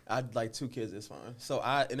 I'd like 2 kids is fine. So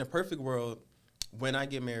in a perfect world, when I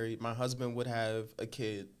get married, my husband would have a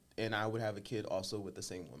kid and I would have a kid also with the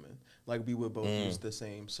same woman. Like, we would both use the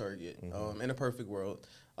same surrogate in a perfect world.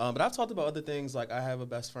 But I've talked about other things. Like, I have a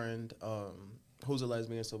best friend who's a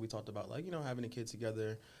lesbian, so we talked about, like, you know, having a kid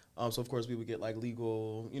together. So, of course, we would get, like,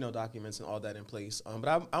 legal, you know, documents and all that in place.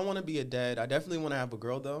 But I want to be a dad. I definitely want to have a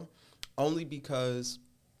girl, though, only because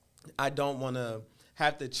I don't want to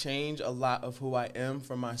have to change a lot of who I am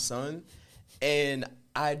for my son. And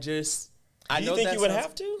I just... Do you think you would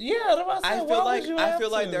have to? Yeah, I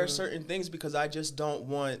feel like there are certain things because I just don't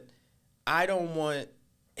want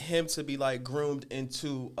him to be like groomed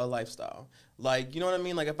into a lifestyle. Like, you know what I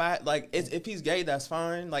mean? Like, if he's gay, that's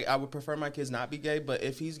fine. Like, I would prefer my kids not be gay, but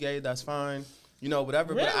if he's gay, that's fine. You know,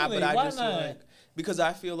 whatever. Really? But I Why just not? feel like, because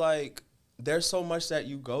I feel like there's so much that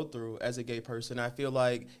you go through as a gay person. I feel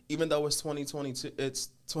like even though it's 2022,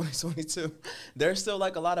 there's still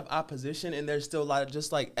like a lot of opposition and there's still a lot of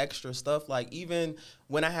just like extra stuff. Like, even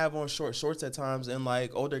when I have on short shorts at times and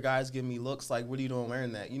like older guys give me looks like, what are you doing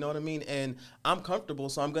wearing that? You know what I mean? And I'm comfortable,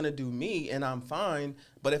 so I'm going to do me and I'm fine.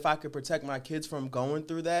 But if I could protect my kids from going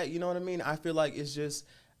through that, you know what I mean? I feel like it's just,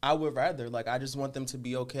 I would rather, like, I just want them to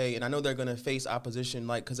be okay. And I know they're going to face opposition,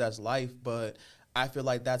 like, because that's life, but I feel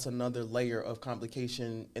like that's another layer of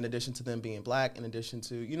complication in addition to them being black, in addition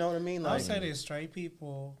to, you know what I mean? I Like, would say that straight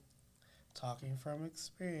people talking from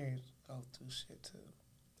experience go through shit too.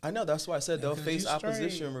 I know, that's why I said they'll 'cause face you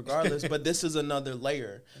opposition straight. regardless, but this is another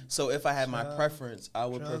layer. So if I had my Drugs- preference, I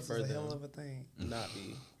would Drugs prefer is a hell them of a thing. not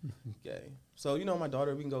be gay. So, you know, my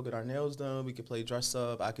daughter, we can go get our nails done. We could play dress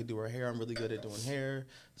up. I could do her hair. I'm really good at doing hair.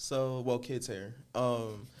 So, well, kids' hair.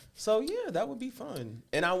 So, yeah, that would be fun.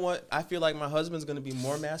 And I feel like my husband's going to be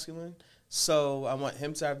more masculine. So I want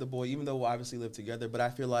him to have the boy, even though we'll obviously live together. But I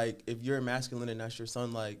feel like if you're masculine and that's your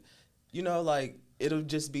son, like, you know, like, it'll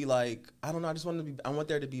just be like, I don't know, I want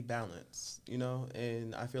there to be balance, you know?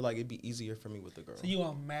 And I feel like it'd be easier for me with the girl. So you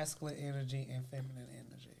want masculine energy and feminine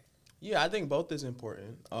energy. Yeah, I think both is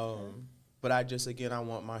important. But I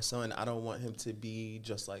want my son, I don't want him to be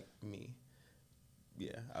just like me.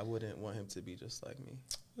 Yeah, I wouldn't want him to be just like me.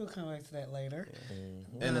 We'll come back to that later. Yeah.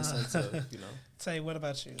 Mm-hmm. In a sense of, you know. Tay, what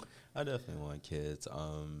about you? I definitely want kids.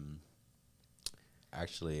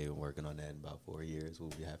 Actually, working on that in about 4 years. We'll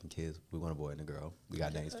be having kids. We want a boy and a girl. We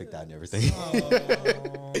got names picked out and everything.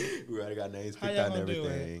 Oh. We already got names How picked y'all out and gonna do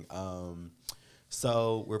everything.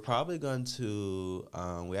 So we're probably going to.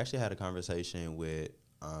 We actually had a conversation with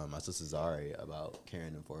my sister Zari about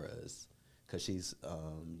carrying them for us, cause she's,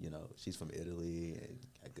 you know, she's from Italy and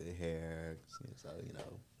got good hair. So you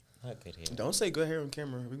know. Not good hair. Don't say good hair on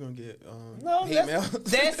camera. We're going to get No, hate mail.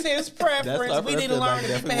 that's his preference. our We need to preference, learn like, to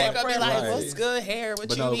be definitely preference. want- Like, right. what's good hair? What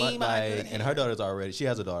But you no, mean by good hair? and her daughter's already, she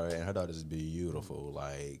has a daughter, and her daughter's beautiful.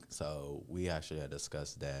 Like, so we actually had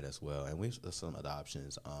discussed that as well, and we've some other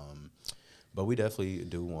options. But we definitely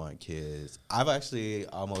do want kids. I've actually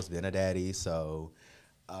almost been a daddy, so.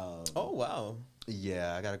 Oh, wow.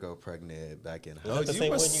 Yeah, I got a girl pregnant back in Oh, high the You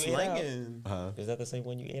same were one you ate out? slanging. Is that the same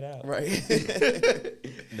one you ate out? Right.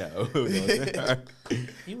 No, it wasn't.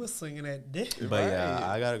 He was slinging that dick. But yeah, Right.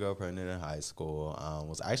 I got a girl pregnant in high school.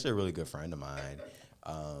 Was actually a really good friend of mine.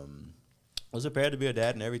 Was prepared to be a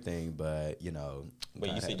dad and everything, but you know. Wait,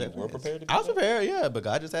 God you said had you other were plans. prepared to be I was that? prepared, yeah, but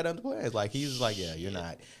God just had other plans. Like he was like, yeah, you're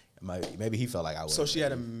not. Maybe he felt like I was. So she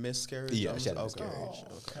had a miscarriage? Yeah, she had a Okay. miscarriage.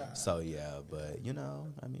 Okay. So yeah, but you know,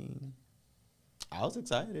 I mean, I was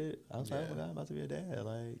excited. I was like, oh my God, I'm about to be a dad.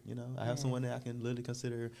 Like, you know, I have someone that I can literally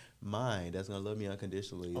consider mine that's gonna love me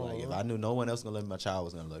unconditionally. Like, if I knew no one else gonna love me, my child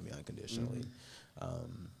was gonna love me unconditionally.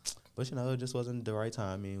 But you know, it just wasn't the right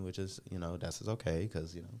timing, which is, you know, that's okay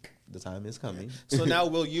because you know the time is coming. So now,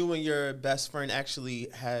 will you and your best friend actually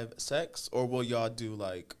have sex, or will y'all do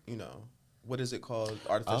like, you know, what is it called?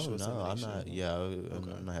 Artificial insemination? I'm not. Yeah,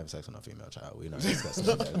 I'm not having sex with no female child. We're not discussing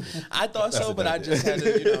that. I thought so, That's but I what just had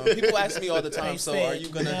to, you know, people ask me all the time, They so said are you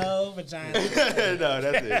going to? no vagina? No,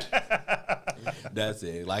 that's it. That's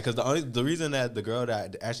it. Like, cause the reason that the girl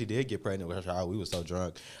that actually did get pregnant with her child, we was so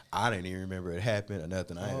drunk, I didn't even remember it happened or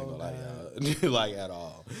nothing. I ain't gonna lie, y'all, like at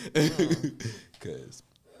all. Cause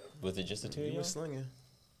Was it just the two of You you? were slinging.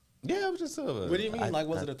 Yeah, it was just What do you mean?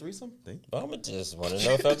 Was it a threesome? I just want to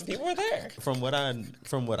know if other people were there. From what I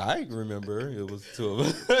remember, it was 2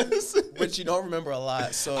 of us. But you don't remember a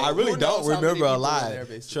lot, so I really don't remember a lot. There,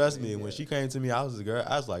 Trust me, when she came to me, I was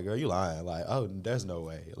like, girl, you lying. Like, oh, there's no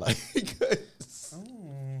way. Like,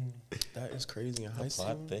 that is crazy in high school.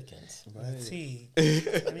 Plot thickens. Tea.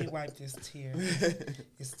 Let me wipe this tear.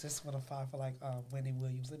 It's just what I find for Wendy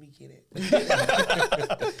Williams. Let me get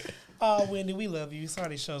it. Oh, Wendy, we love you. Sorry,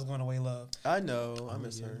 this show's going away, love. I know. I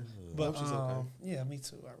miss her. But she's okay. Yeah, me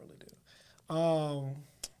too. I really do.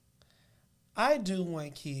 I do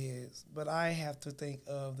want kids, but I have to think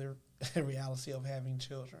of the reality of having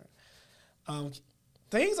children.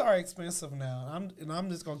 Things are expensive now, I'm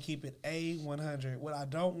just gonna keep it A100. What I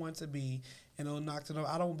don't want to be, and it'll knock to know,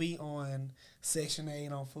 I don't be on Section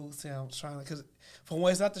 8 on food stamps because for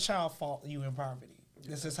one, it's not the child's fault you in poverty.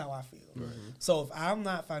 This is how I feel. Right. So if I'm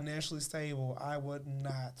not financially stable, I would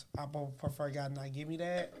prefer God not give me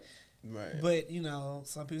that. Right. But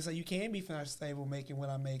some people say you can be financially stable making what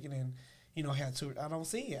I'm making and have two. I don't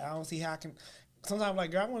see it. I don't see how I can. Sometimes I'm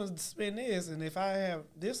girl, I want to spend this, and if I have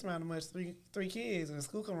this amount of money, three kids, and the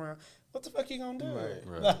school come around, what the fuck you gonna do?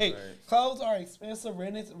 Right. Clothes are expensive.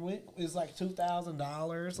 Rent is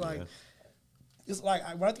 $2,000. It's when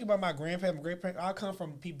I think about my grandparents, I come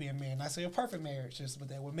from people being married. And I say a perfect marriage, just but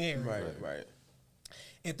they were married. Right.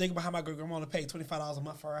 And think about how my grandma paid $25 a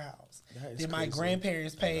month for her house. Then my crazy.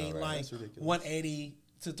 Grandparents paid $180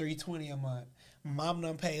 to $320 a month. My mom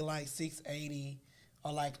done paid $680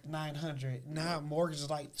 or $900. Now mortgage is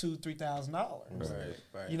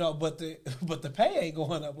 $2,000-$3,000. Right. But the pay ain't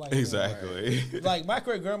going up like exactly. that. My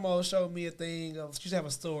great grandma showed me a thing of she used to have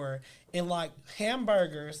a store and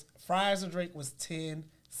hamburgers, fries, and drink was 10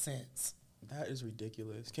 cents. That is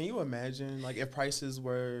ridiculous. Can you imagine if prices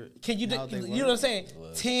were? Can you? You know what I'm saying?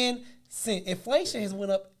 10 cents. Inflation has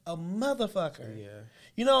went up a motherfucker. Yeah.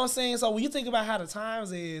 You know what I'm saying? So when you think about how the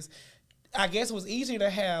times is, I guess it was easier to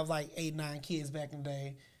have 8, 9 kids back in the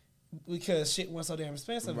day because shit wasn't so damn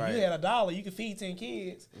expensive. Right. If you had $1, you could feed 10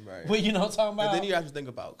 kids. Right. But you know what I'm talking about? And then you have to think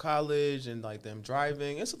about college and them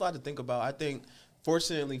driving. It's a lot to think about. I think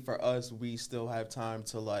fortunately for us, we still have time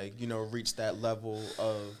to reach that level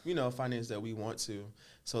of, finance that we want to.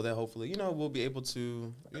 So that hopefully, we'll be able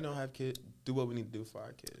to, have kids, do what we need to do for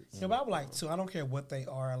our kids. Yeah, but I would like to. I don't care what they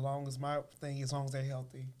are, as long as my thing is, as long as they're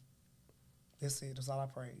healthy. That's it. That's all I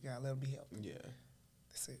pray. God, let them be healthy. Yeah.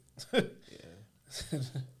 That's it. Yeah.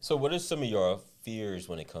 So what are some of your fears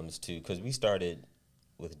when it comes to, because we started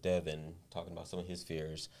with Devin talking about some of his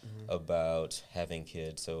fears about having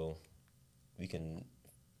kids, so we can...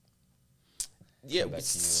 Yeah,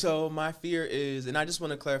 so my fear is, and I just want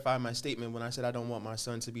to clarify my statement when I said I don't want my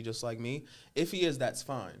son to be just like me. If he is, that's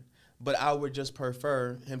fine. But I would just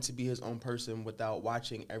prefer him to be his own person without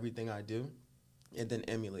watching everything I do and then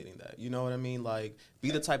emulating that. You know what I mean? Be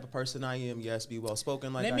the type of person I am. Yes, be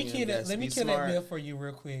well-spoken Let me kill that bill for you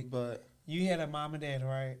real quick. But you had a mom and dad,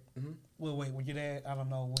 right? Mm-hmm. Well, wait, were your dad? I don't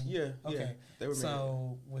know. Yeah. Okay. Yeah, they were married.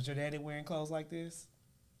 So was your daddy wearing clothes like this?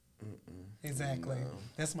 Mm-mm. Exactly. No.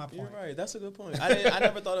 That's my point. You're right. That's a good point. I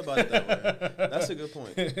never thought about it that way. That's a good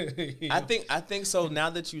point. I think so.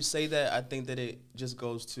 Now that you say that, I think that it just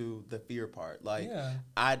goes to the fear part.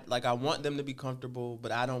 I want them to be comfortable,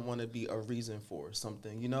 but I don't want to be a reason for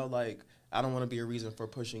something. I don't want to be a reason for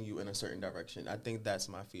pushing you in a certain direction. I think that's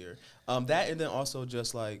my fear. That and then also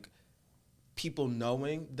just people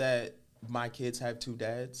knowing that my kids have 2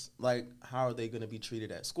 dads, how are they going to be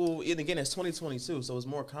treated at school? And again, it's 2022, so it's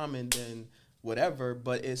more common than whatever,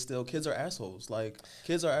 but it's still, kids are assholes.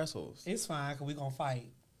 Kids are assholes. It's fine, because we're going to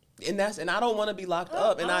fight. And I don't want to be locked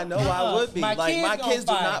up, and I know I would be. My kids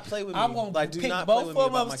do not play with me. I'm going to pick both of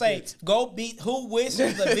them up and say, go beat who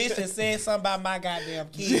wishes the bitch that said something about my goddamn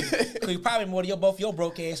kids. Because you probably more than both your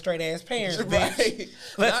broke ass, straight ass parents, bitch.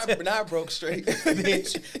 Right. Not broke straight.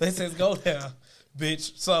 Bitch, let's just go there.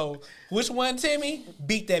 Bitch. So, which one, Timmy?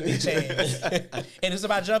 Beat that bitch ass. And if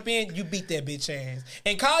somebody jump in, you beat that bitch ass.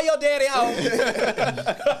 And call your daddy home.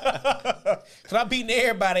 Because I'm beating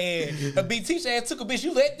everybody ass. A beat teacher ass took a bitch.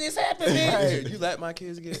 You let this happen, bitch? Right. You let my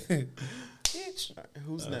kids get... Bitch. Right,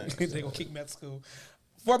 who's next? They going to kick me out of school.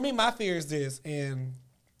 For me, my fear is this, and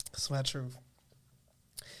it's my truth.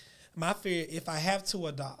 My fear, if I have to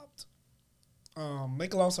adopt,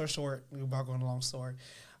 make a long story short, we're about going a long story.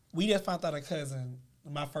 We just found out a cousin,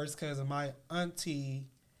 my first cousin, my auntie,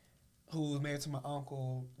 who was married to my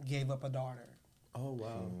uncle, gave up a daughter. Oh,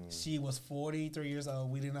 wow. She was 43 years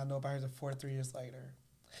old. We did not know about her until 43 years later.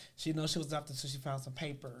 She knows she was adopted until she found some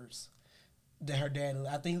papers that her dad,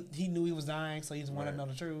 I think he knew he was dying, so he just wanted to know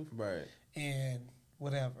the truth. Right. And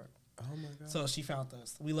whatever. Oh my God. So she found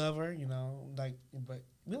us. We love her, you know, like, but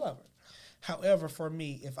we love her. However, for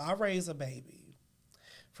me, if I raise a baby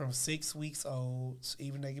from 6 weeks old,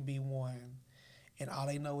 even they could be 1, and all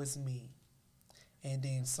they know is me, and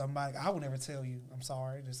then somebody, I would never tell you, I'm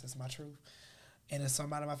sorry, this is my truth, and if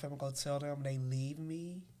somebody in my family go tell them they leave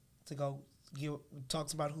me to go talk to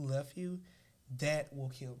somebody who left you, that will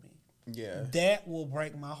kill me. Yeah. That will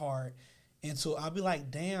break my heart. And so I'll be like,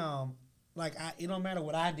 damn, like, it don't matter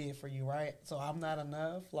what I did for you, right? So I'm not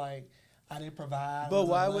enough. Like, I didn't provide. But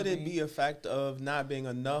why would it be a fact of not being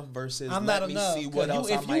enough versus I'm let not me enough. see what else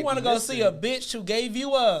I If might you want to be go missing? see a bitch who gave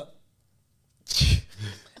you up,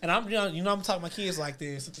 and I'm, you know, I'm talking to my kids like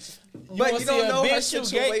this. But you don't know her I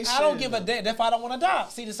situation. don't give a damn if I don't want to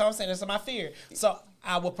adopt. See, this is what I'm saying. That's my fear. So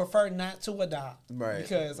I would prefer not to adopt. Right.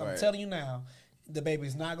 Because I'm telling you now, the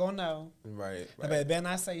baby's not gonna know. Right. The baby better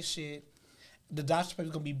not say shit. The doctor's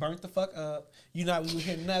baby's gonna be burnt the fuck up. You will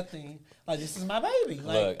hear nothing. Like, this is my baby.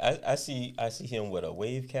 Like, Look, I see him with a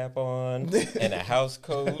wave cap on and a house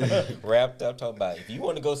coat, wrapped up, talking about, if you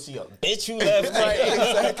want to go see a bitch who left, Right,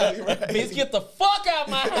 exactly. Right. bitch, get the fuck out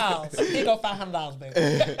my house. Here go $500, baby.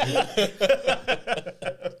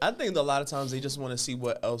 I think a lot of times they just want to see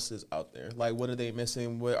what else is out there. Like, what are they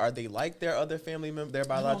missing? What are they like their other family member, their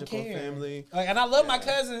biological family? Like, and I love my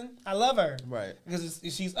cousin. I love her. Right. Because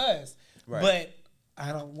she's us. Right. But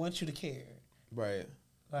I don't want you to care. Right.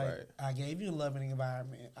 Like, Right. I gave you a loving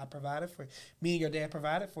environment. I provided for you. Me and your dad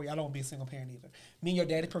provided for you. I don't want to be a single parent either. Me and your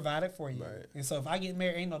daddy provided for you. Right. And so if I get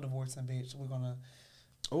married, ain't no divorcing, bitch. We're gonna.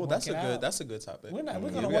 Oh, that's a good topic. We're gonna Yeah,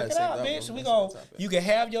 work we gotta it save out, that bitch. one. We That's a gonna. good topic. You can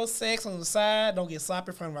have your sex on the side. Don't get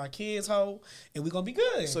sloppy in front of our kids, hoe, and we gonna be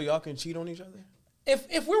good. So y'all can cheat on each other?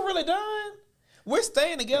 if we're really done, we're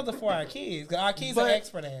staying together for our kids. 'Cause our kids are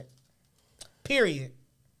asked for that. Period.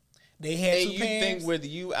 They had And two you parents. think with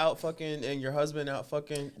you out fucking and your husband out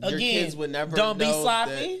fucking, your Again, kids would never don't be know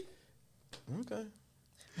sloppy. that- Okay.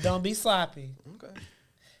 Don't be sloppy. Okay.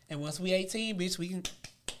 And once we 18, bitch, we can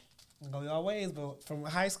go our ways. But from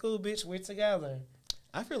high school, bitch, we're together.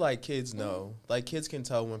 I feel like kids know. Like, kids can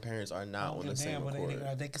tell when parents are not on the same but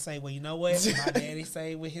accord. they can say, well, you know what? My daddy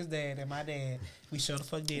say with his dad and my dad, we sure the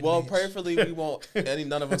fuck did. Well, bitch. prayerfully, we won't.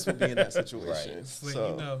 None of us would be in that situation. Right. But So,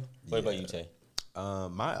 you know. What about you, Tay?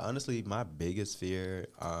 My biggest fear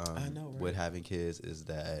I know, right? with having kids is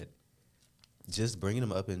that just bringing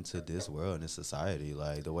them up into this world and this society,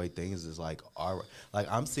 like the way things is like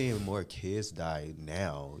I'm seeing more kids die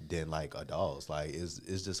now than like adults. Like it's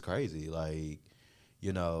just crazy. Like,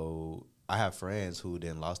 you know, I have friends who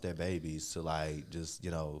then lost their babies to like just,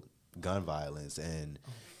 you know, gun violence and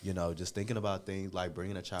you know, just thinking about things like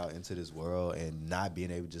bringing a child into this world and not being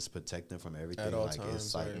able to just protect them from everything. At all like times,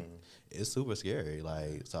 it's like right. it's super scary.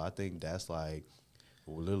 Like, so I think that's like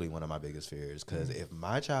literally one of my biggest fears. Because if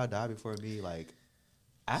my child died before me, like,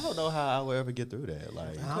 I don't know how I will ever get through that.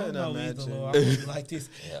 Like, I don't couldn't know either, imagine. Lord. I'm gonna be like this.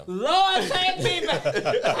 Yeah. Lord, take me back.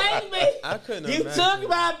 Take me. I couldn't You imagine. took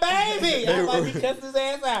my baby. I'm like, he cussed his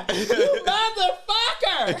ass out. You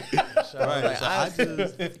motherfucker. Right. Like, so I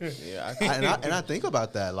just yeah, and I think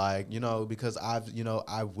about that, like, you know, because I've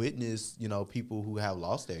witnessed, you know, people who have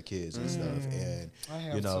lost their kids and stuff, and I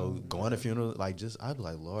have you know, too. going to funerals, like, just I'd be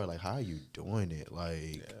like, Lord, like, how are you doing it?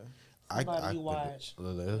 Like, Somebody watch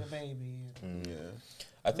the baby. yeah.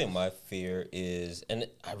 I think my fear is, and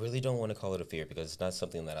I really don't want to call it a fear because it's not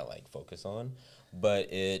something that I like focus on, but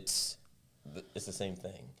it's the same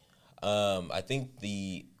thing. I think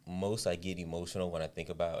the most I get emotional when I think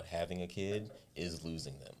about having a kid is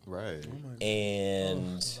losing them. right.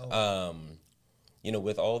 And you know,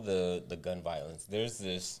 with all the gun violence, there's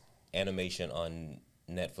this animation on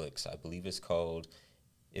Netflix. I believe it's called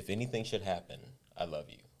 "If Anything Should Happen, I Love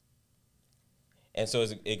You." And so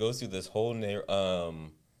it goes through this whole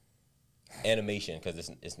animation, because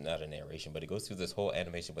it's not a narration, but it goes through this whole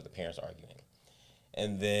animation with the parents arguing.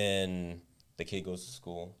 And then the kid goes to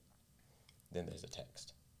school. Then there's a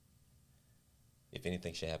text. If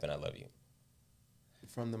anything should happen, I love you.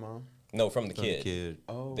 From the mom. No, from the From kid. the kid.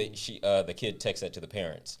 Oh. The kid texts that to the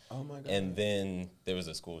parents. Oh my God. And then there was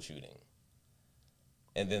a school shooting.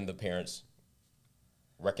 And then the parents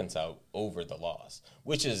reconciled over the loss,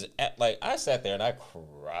 which is like I sat there and I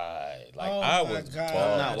cried. Like, Oh I my was God.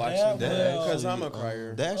 I'm not watching that will. because I'm a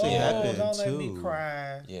crier. That actually Oh, happened don't too. let me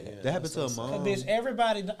cry. Yeah. That happened to a that's so mom. Bitch,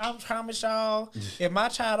 everybody, I promise y'all, if my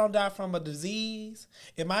child don't die from a disease,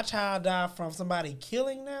 if my child die from somebody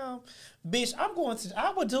killing them, bitch,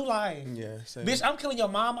 I would do like, Yeah, same. bitch, I'm killing your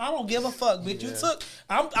mom. I don't give a fuck, bitch.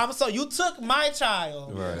 You took my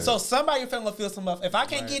child. Right. So somebody finna feel some love. If I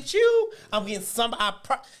can't Right. get you, I'm getting somebody.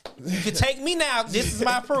 You can take me now. This is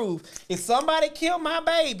my proof. If somebody killed my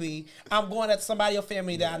baby, I'm going at somebody in your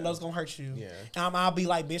family that I know is gonna hurt you. Yeah. And I'll be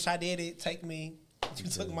like, bitch, I did it. Take me. You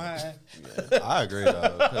took mine. I agree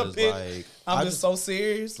though, because Bitch, like I'm just so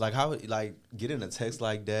serious. like how like getting a text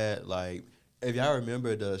like that, like if y'all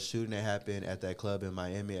remember the shooting that happened at that club in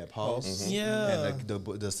Miami at Pulse, Yeah. and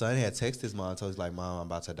the son had texted his mom, told his like, "Mom, I'm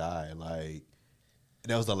about to die." Like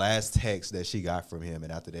that was the last text that she got from him,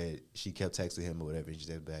 and after that, she kept texting him or whatever. And she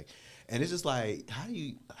said back, and it's just like, how do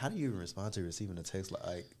you even respond to receiving a text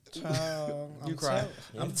like? You cry.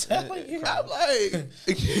 I'm telling you. I'm like,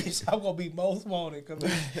 I'm gonna be most wanted because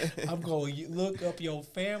I'm gonna look up your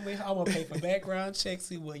family. I'm gonna pay for background checks,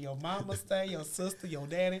 see where your mama stay, your sister, your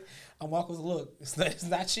daddy. I'm walking. Look, it's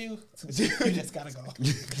not you. You just gotta go.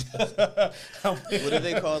 What do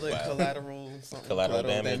they call it? Collateral something? Collateral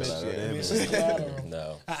damage. Yeah. It's just collateral.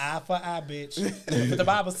 No. An eye for eye, bitch. But the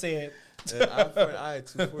Bible said. Eye for an eye,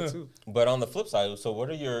 2 for 2. But on the flip side, so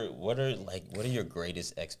what are your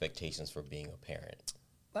greatest expectations for being a parent?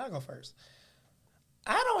 I'll go first.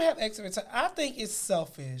 I don't have expectations. I think it's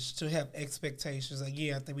selfish to have expectations.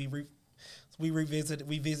 Again, I think we revisited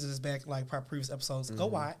this back like our previous episodes. Go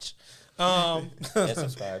watch. And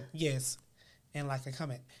subscribe. Yes, and like and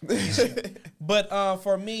comment. But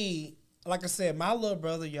for me, like I said, my little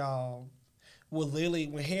brother, y'all, will literally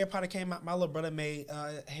when Harry Potter came out, my little brother made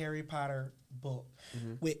a Harry Potter book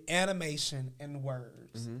with animation and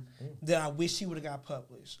words that I wish he would have got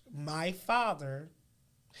published. My father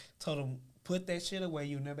told him, put that shit away,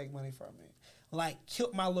 you'll never make money from it. Like,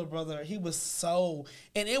 killed my little brother. He was so,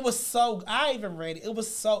 and it was so, I even read it. It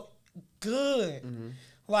was so good.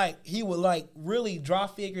 Like, he would, like, really draw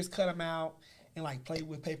figures, cut them out, and, like, play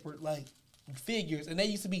with paper, like, figures. And they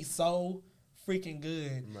used to be so freaking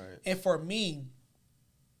good. Right. And for me,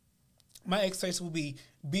 my expectation would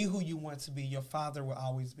be who you want to be. Your father will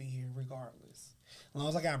always be here regardless. As long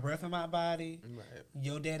as I got breath in my body, Right.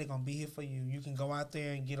 your daddy gonna be here for you. You can go out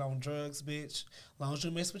there and get on drugs, bitch. As long as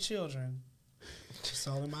you mess with children, it's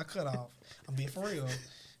only my cutoff. I'm being for real.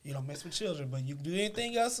 You don't mess with children, but you can do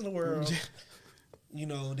anything else in the world. You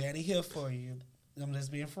know, daddy here for you. I'm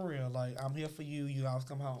just being for real. Like, I'm here for you. You always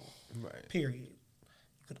come home. Right. Period.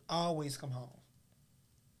 You could always come home.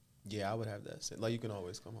 Yeah, I would have that. Like, you can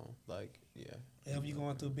always come home. Like, yeah. Whatever you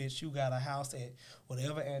going through, bitch, you got a house at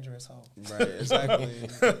whatever address home. Right, exactly.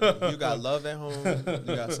 You got love at home.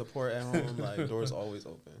 You got support at home. Like, doors always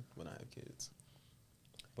open when I have kids.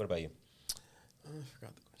 What about you? I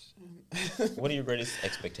forgot the question. What are your greatest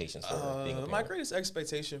expectations for being a parent? My greatest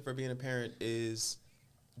expectation for being a parent is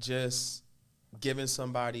just giving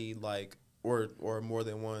somebody, like, or more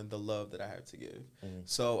than one, the love that I have to give.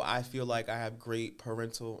 So I feel like I have great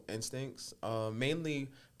parental instincts, mainly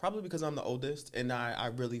probably because I'm the oldest, and I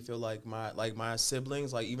really feel like my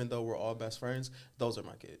siblings, like, even though we're all best friends, those are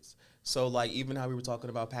my kids. So, like, even how we were talking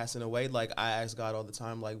about passing away, like, I ask God all the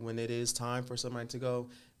time, like, when it is time for somebody to go,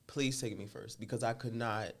 please take me first, because I could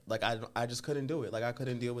not, like, I just couldn't do it. Like, I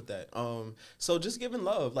couldn't deal with that. So just giving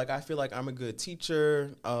love. Like, I feel like I'm a good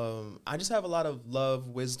teacher. I just have a lot of love,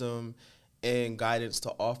 wisdom, and guidance to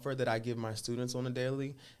offer that I give my students on a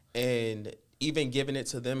daily. And even giving it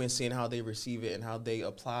to them and seeing how they receive it and how they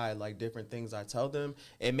apply, like, different things I tell them,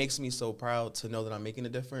 it makes me so proud to know that I'm making a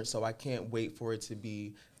difference. So I can't wait for it to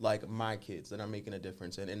be, like, my kids that I'm making a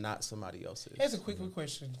difference in and not somebody else's. Here's a quick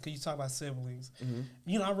question, because you talk about siblings.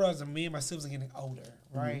 You know, I realize that me and my siblings are getting older,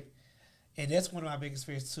 right? And that's one of my biggest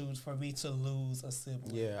fears, too, for me to lose a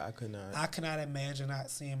sibling. Yeah, I could not. I cannot imagine not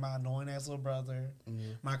seeing my annoying-ass little brother,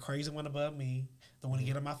 my crazy one above me, the one to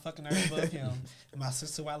get on my fucking nerves above him, and my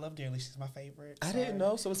sister who I love dearly. She's my favorite. I didn't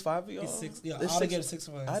know. So it's 5 of y'all? It's 6. Yeah, It's altogether 6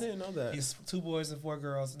 of us. I didn't know that. It's 2 boys and 4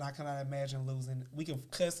 girls, and I cannot imagine losing. We can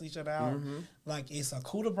cuss each other out. Like, it's a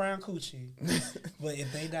cooler brown coochie. But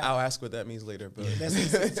if they die... I'll ask what that means later. But that's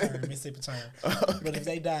Mississippi term. But if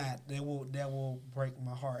they died, that will break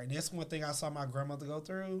my heart. And that's one thing I saw my grandmother go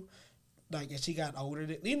through. Like, as she got older,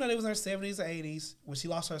 you know, they was in her 70s or 80s. When she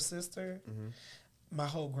lost her sister, my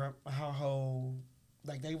whole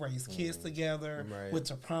like, they raised kids together, went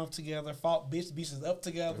to prom together, fought bitches up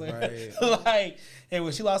together. Like, and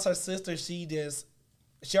when she lost her sister, she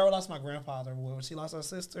already lost my grandfather. When she lost her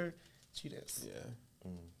sister, she just. Yeah.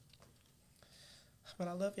 But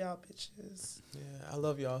I love y'all, bitches. Yeah, I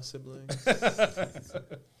love y'all, siblings.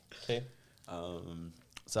 Okay.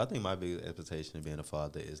 So I think my biggest expectation of being a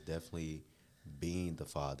father is definitely being the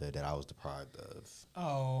father that I was deprived of.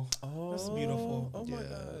 Oh, that's beautiful. Oh my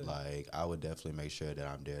God. Like I would definitely make sure that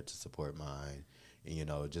I'm there to support mine,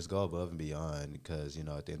 and just go above and beyond, because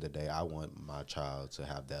at the end of the day, I want my child to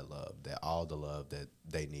have that love, that all the love that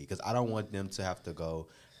they need, because I don't want them to have to go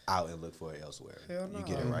out and look for it elsewhere. Hell no. You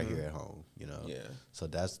get it right here at home, Yeah. So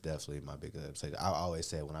that's definitely my biggest upside. I always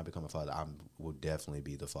say when I become a father, I will definitely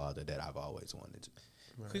be the father that I've always wanted to.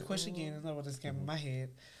 Quick question again. I know what this came in my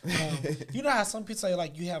head. You know how some people say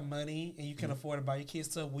like you have money and you can afford to buy your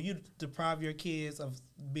kids stuff. Will you deprive your kids of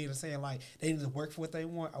being saying like they need to work for what they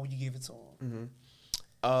want, or will you give it to them?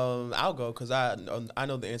 I'll go because I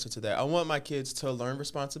know the answer to that. I want my kids to learn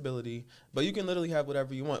responsibility, but you can literally have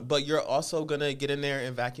whatever you want. But you're also gonna get in there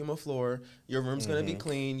and vacuum a floor. Your room's gonna be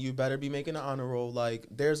clean. You better be making an honor roll. Like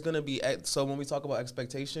there's gonna be so when we talk about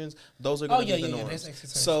expectations, those are gonna be the norms.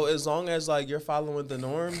 So as long as like you're following the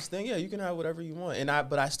norms, then yeah, you can have whatever you want.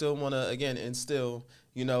 But I still want to again instill.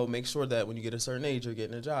 Make sure that when you get a certain age, you're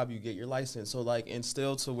getting a job, you get your license. So, like,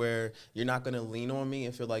 instill to where you're not going to lean on me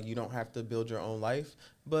and feel like you don't have to build your own life.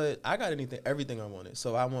 But I got everything I wanted.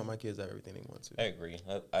 So, I want my kids to have everything they want to. I agree.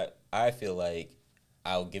 I feel like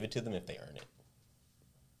I'll give it to them if they earn it.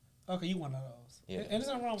 Okay, you one of those. Yeah. And there's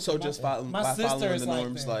nothing wrong with So, that. just following the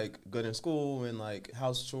norms, like good in school and, like,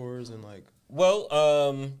 house chores and, like. Well,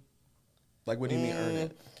 like, what do you mean earn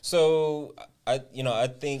it? So, I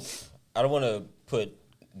think I don't want to put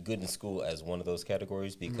good in school as one of those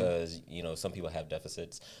categories because some people have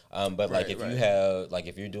deficits, but like if you have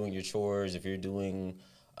if you're doing your chores, if you're doing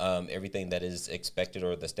everything that is expected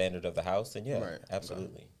or the standard of the house, then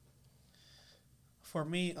absolutely. For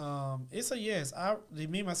me, it's a yes.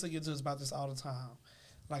 Me and my sister get to us about this all the time.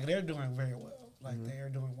 Like they're doing very well. Like they're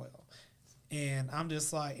doing well, and I'm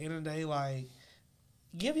just like in the day like,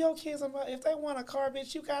 give your kids if they want a car,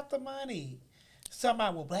 bitch, you got the money. Talking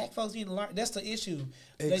about black folks need to learn. That's the issue.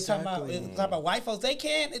 Exactly. They talking about white folks. They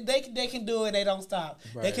can do it. And they don't stop.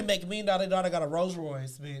 Right. They can make $1 million. Their daughter got a Rolls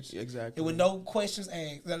Royce, bitch. Exactly. And with no questions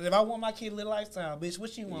asked. If I want my kid to live a lifestyle, bitch,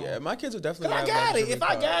 what you want? Yeah, my kids are definitely. I got it. If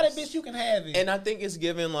I got it, bitch, you can have it. And I think it's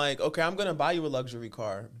given like, okay, I'm gonna buy you a luxury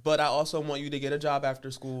car, but I also want you to get a job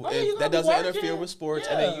after school if that doesn't interfere with sports,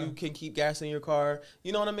 and then you can keep gas in your car.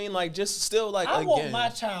 You know what I mean? Like, just still like. I want my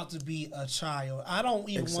child to be a child. I don't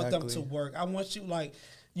even want them to work. I want you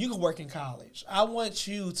you can work in college. I want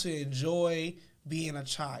you to enjoy being a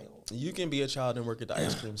child. You can be a child and work at the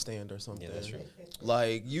ice cream stand or something. Yeah, that's true.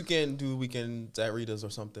 Like, you can do weekends at Rita's or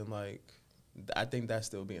something. Like, I think that's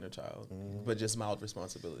still being a child, but just mild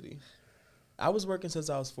responsibility. I was working since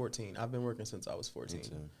I was 14. I've been working since I was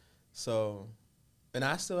 14. So, and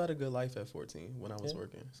I still had a good life at 14 when I was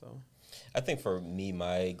working. So, I think for me,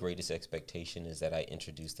 my greatest expectation is that I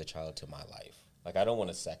introduce the child to my life. Like, I don't want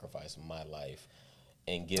to sacrifice my life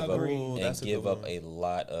and give up a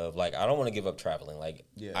lot of I don't want to give up traveling.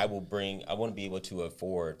 I want to be able to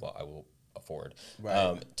afford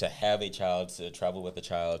to have a child, to travel with a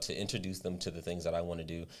child, to introduce them to the things that I want to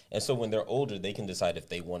do. And so when they're older, they can decide if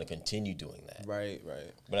they want to continue doing that. Right.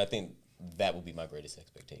 But I think that would be my greatest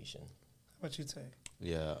expectation. What you say?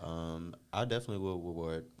 Yeah, I definitely will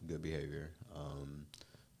reward good behavior.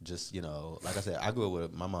 Just, like I said, I grew up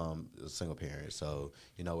with my mom, a single parent. So,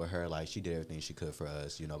 with her, she did everything she could for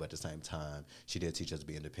us, but at the same time, she did teach us to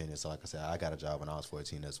be independent. So, like I said, I got a job when I was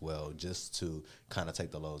 14 as well, just to kind of take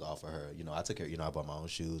the loads off of her. I took care, I bought my own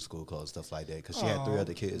shoes, school clothes, stuff like that, because she had 3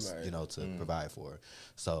 other kids, to provide for her.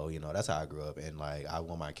 So, that's how I grew up. And, I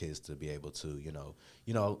want my kids to be able to,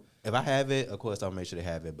 if I have it, of course, I'll make sure they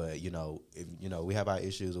have it. But, if, we have our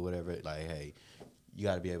issues or whatever, hey, you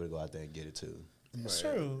got to be able to go out there and get it too. It's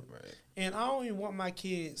true. Right. And I don't even want my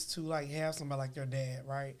kids to have somebody like their dad,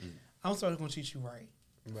 right? I'm somebody who's gonna treat you right.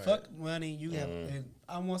 Fuck money. You have and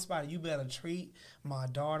I want somebody you better treat my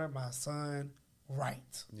daughter, my son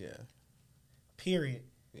right. Yeah. Period.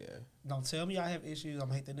 Yeah. Don't tell me I have issues. I'm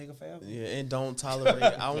gonna hate the nigga forever. Yeah, and don't tolerate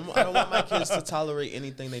I don't want my kids to tolerate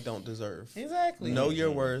anything they don't deserve. Exactly. Know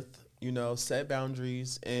your worth, set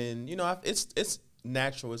boundaries, and it's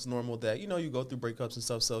natural, it's normal that you go through breakups and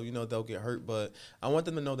stuff, so they'll get hurt, but I want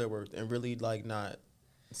them to know their worth and really not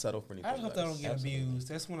settle for anything. I hope they don't get abused.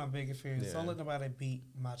 That's one I'm big fear. Don't let nobody beat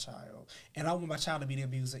my child, and I want my child to be the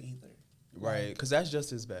abuser either. Right, because that's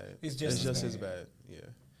just as bad. It's just as bad. Yeah.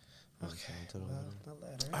 Okay.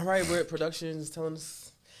 All right, we're at Productions telling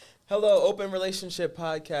us, hello, Open Relationship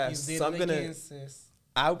Podcast. So I'm gonna.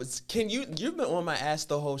 You've been on my ass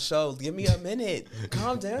the whole show. Give me a minute.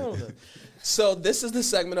 Calm down. So this is the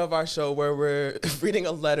segment of our show where we're reading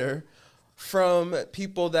a letter from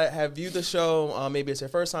people that have viewed the show. Maybe it's their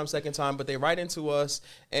first time, second time, but they write into us,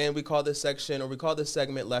 and we call this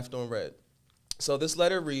segment Left on Red. So this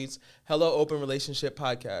letter reads, "Hello, Open Relationship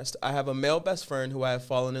Podcast. I have a male best friend who I have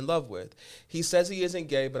fallen in love with. He says he isn't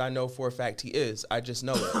gay, but I know for a fact he is. I just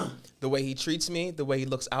know it. The way he treats me, the way he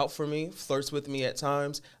looks out for me, flirts with me at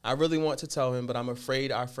times. I really want to tell him, but I'm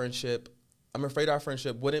afraid our friendship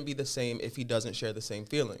wouldn't be the same if he doesn't share the same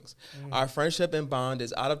feelings. Our friendship and bond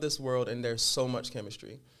is out of this world, and there's so much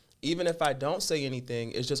chemistry. Even if I don't say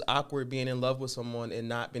anything, it's just awkward being in love with someone and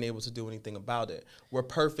not being able to do anything about it. We're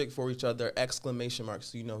perfect for each other, ! So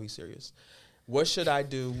you know he's serious. What should I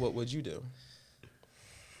do? What would you do?"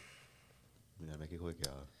 We gotta make it quick,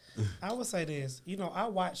 y'all. I would say this. I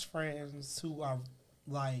watch friends who are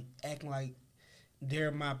like acting like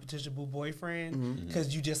they're my potential boyfriend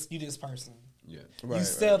because you this person. Yeah. You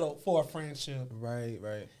settled for a friendship.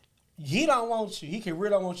 Right. He don't want you. He can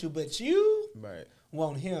really don't want you, but you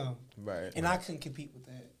want him. Right. And I couldn't compete with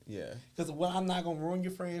that. Yeah. Because I'm not gonna ruin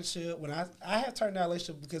your friendship. When I have turned down a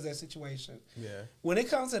relationship because of that situation. Yeah. When it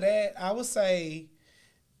comes to that, I would say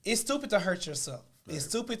it's stupid to hurt yourself. Right. It's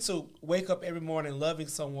stupid to wake up every morning loving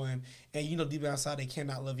someone and deep down inside they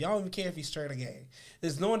cannot love you. I don't even care if he's straight or gay.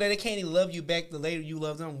 It's knowing that they can't even love you back the later you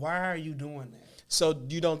love them. Why are you doing that? So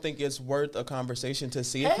you don't think it's worth a conversation to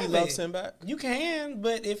see if he loves him back? You can,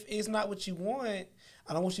 but if it's not what you want,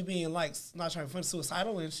 I don't want you being like not trying to find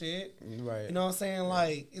suicidal and shit. Right. You know what I'm saying?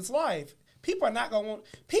 Like, it's life. People are not gonna want.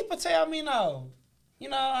 People tell me no.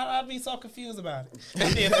 I'd be so confused about it.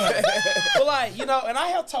 But and I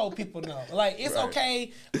have told people no. Like, it's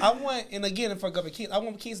okay. I want, and again, for kids, I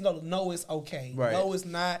want kids to know no, it's okay. Right. No, it's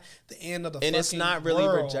not the end of the and fucking it's not really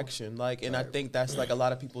world. rejection. And I think that's a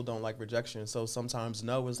lot of people don't like rejection. So sometimes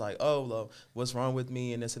no is like, oh, well, what's wrong with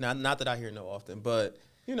me? And this and that. Not that I hear no often, but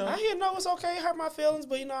I hear no, it's okay. It hurt my feelings,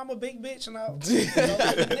 but I'm a big bitch and I'll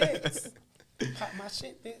next. Pop my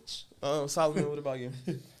shit, bitch. Solomon, what about you?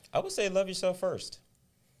 I would say love yourself first.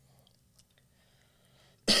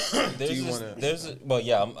 There's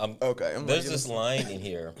this line in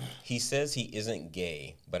here. He says he isn't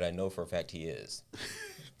gay, but I know for a fact he is.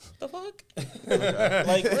 The fuck?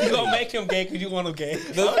 Like, really? You gonna make him gay because you want him gay?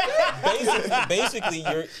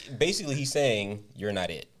 Basically, he's saying you're not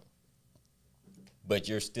it, but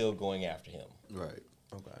you're still going after him. Right.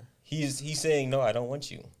 Okay. He's saying no, I don't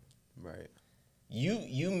want you. Right.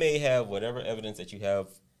 You may have whatever evidence that you have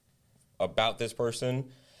about this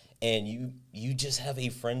person, and you just have a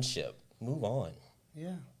friendship. Move on.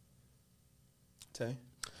 Yeah. Tay?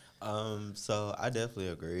 So I definitely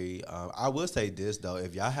agree. I will say this though,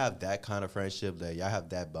 if y'all have that kind of friendship, that y'all have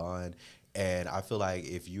that bond, and I feel like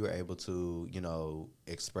if you are able to,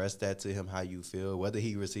 express that to him how you feel, whether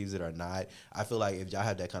he receives it or not, I feel like if y'all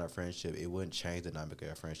have that kind of friendship, it wouldn't change the dynamic of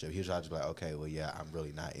your friendship. He'll just be like, okay, well, yeah, I'm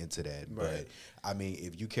really not into that. Right. But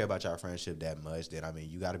if you care about your friendship that much, then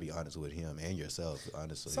you got to be honest with him and yourself,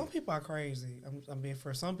 honestly. Some people are crazy. I'm being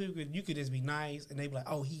fair. Some people you could just be nice and they be like,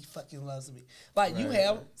 oh, he fucking loves me. Like, you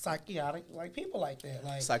have psychotic people like that.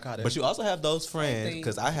 Like, psychotic. But you also have those friends,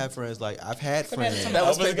 because I have friends, I've had friends. I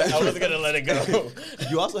was gonna let it go.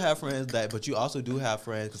 You also have friends but you also do have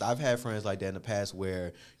friends, because I've had friends like that in the past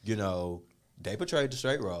where, they portrayed the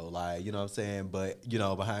straight role, you know what I'm saying? But,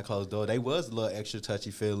 behind closed door, they was a little extra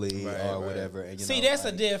touchy-feely whatever. And, see, that's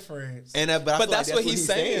a difference. And but that's like what he's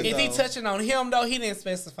saying. If he touching on him, though, he didn't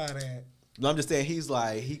specify that. No, I'm just saying he's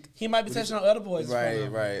like... He might be touching on other boys.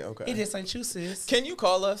 Right, okay. He just ain't you, sis. Can you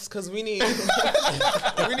call us? Because we need...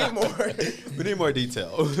 we need more. We need more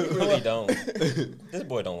detail. We really don't. This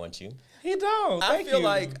boy don't want you. He don't.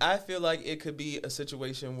 I feel like it could be a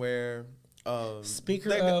situation where...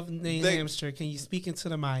 Speaker of New Hampshire, can you speak into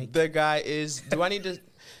the mic? The guy is... Do I need to...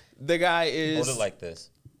 The guy is... Hold it like this.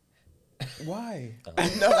 Why?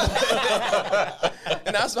 No.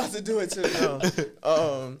 And I was about to do it too.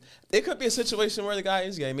 No. It could be a situation where the guy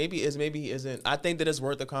is gay. Maybe he is, maybe he isn't. I think that it's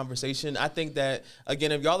worth a conversation. I think that,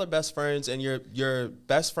 again, if y'all are best friends and your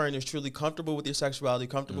best friend is truly comfortable with your sexuality,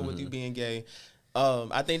 comfortable with you being gay,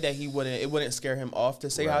 I think that it wouldn't scare him off to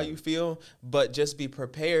say how you feel, but just be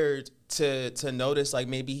prepared to notice,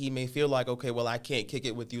 maybe he may feel like, okay, well, I can't kick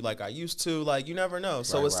it with you like I used to. You never know.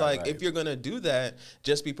 So if you're gonna do that,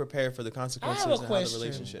 just be prepared for the consequences and how the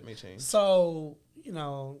relationship may change. So,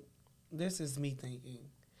 this is me thinking.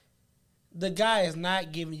 The guy is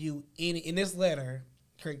not giving you any, in this letter,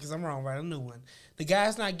 because I'm wrong, write a new one. The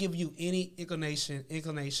guy's not giving you any inclination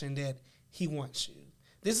that he wants you.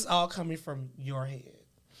 This is all coming from your head.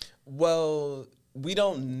 Well, we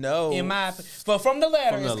don't know. But from the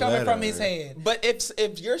letter, From it's the coming from letter. his head. But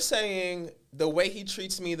if you're saying the way he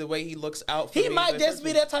treats me, the way he looks out for me, He might just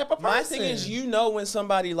be that type of person. My thing is, you know when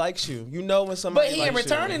somebody likes you. You know when somebody But he likes ain't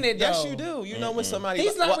returning you. it, though. Yes, you do. You know when somebody...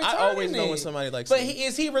 He's not returning I always it. know when somebody likes but me.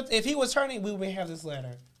 If he was turning, we would have this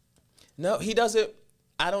letter. No, he doesn't...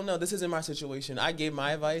 I don't know. This isn't my situation. I gave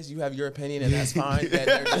my advice. You have your opinion, and that's fine. That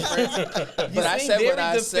they're different. But I said what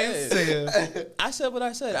I said. I said what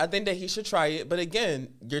I said. I think that he should try it. But again,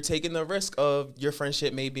 you're taking the risk of your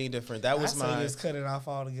friendship may being different. That was my... just cut it off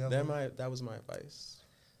altogether. That was my advice.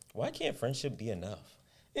 Why can't friendship be enough?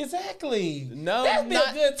 Exactly. No, that'd be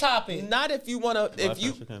a good topic. Not if you want to.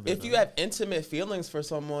 friendship can't be If you enough. have intimate feelings for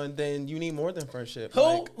someone, then you need more than friendship.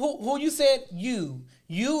 Who you said you?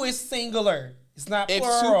 You is singular. It's not If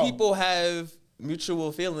plural. two people have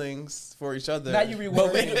mutual feelings for each other, Now you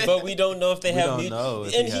reword it. But we don't know if they We have. don't know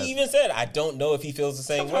if and he he has- even said, "I don't know if he feels the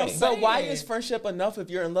same way." But why saying. is friendship enough if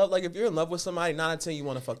you're in love? Like if you're in love with somebody, 9 out of 10 you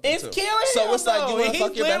want to fuck them It's too. killing So him, it's like you though. want to fuck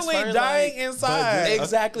He's your best literally friend. dying like, inside.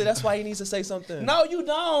 exactly. That's why he needs to say something. No, you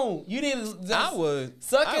don't. You need to just I would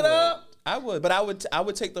suck I it would. up. I would, but I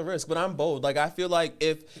would take the risk. But I'm bold. Like I feel like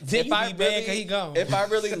Then you I be bad 'cause he gone. if I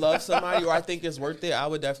really love somebody or I think it's worth it, I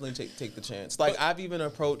would definitely take the chance. Like I've even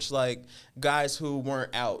approached like guys who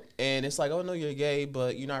weren't out, and it's like, oh no, you're gay,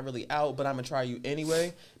 but you're not really out. But I'm gonna try you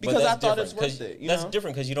anyway because I thought it's worth it. That's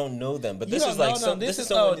different because you don't know them. But You this don't is like know them. This is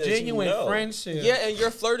someone that you genuine know. friendship. Yeah, and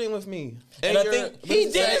you're flirting with me. And I you're- think-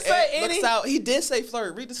 He didn't say any- looks out. He did say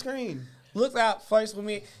flirt. Read the screen. Look out first with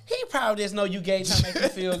me. He probably just know you gay trying to make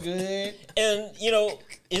you feel good. And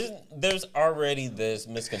there's already this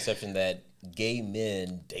misconception that gay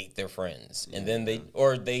men date their friends, and then they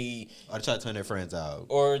Or they try to turn their friends out.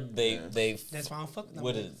 That's why I'm fucking them.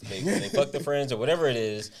 what is they fuck their friends or whatever it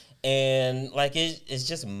is, and like it's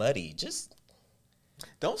just muddy. Just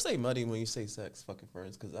Don't say muddy when you say sex, fucking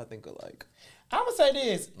friends, because I think alike. I'm gonna say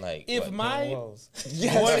this: like if what, my walls?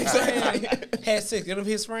 boyfriend had sex with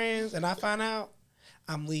his friends and I find out,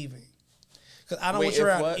 I'm leaving because I don't Wait, want you if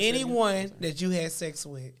around what? anyone that you had sex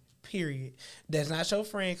with. Period. That's not your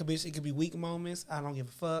friend. It could be weak moments. I don't give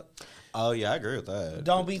a fuck. Oh yeah, I agree with that.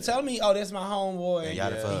 Don't be telling me, oh, that's my homeboy. And y'all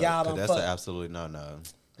Yeah. to fuck. Y'all 'Cause don't that's fuck. an absolute no.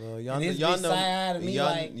 Well, And y'all this know, bitch side of me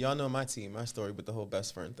like- y'all know my team, my story with the whole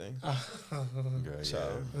best friend thing. Girl,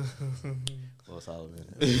 So, Well, Solomon.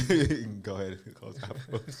 Go ahead. Close out.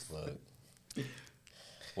 Look.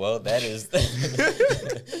 Well, that is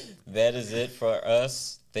that is it for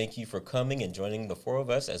us. Thank you for coming and joining the four of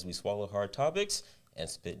us as we swallow hard topics and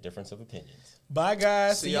spit difference of opinions. Bye,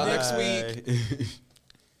 guys. See y'all next week. week.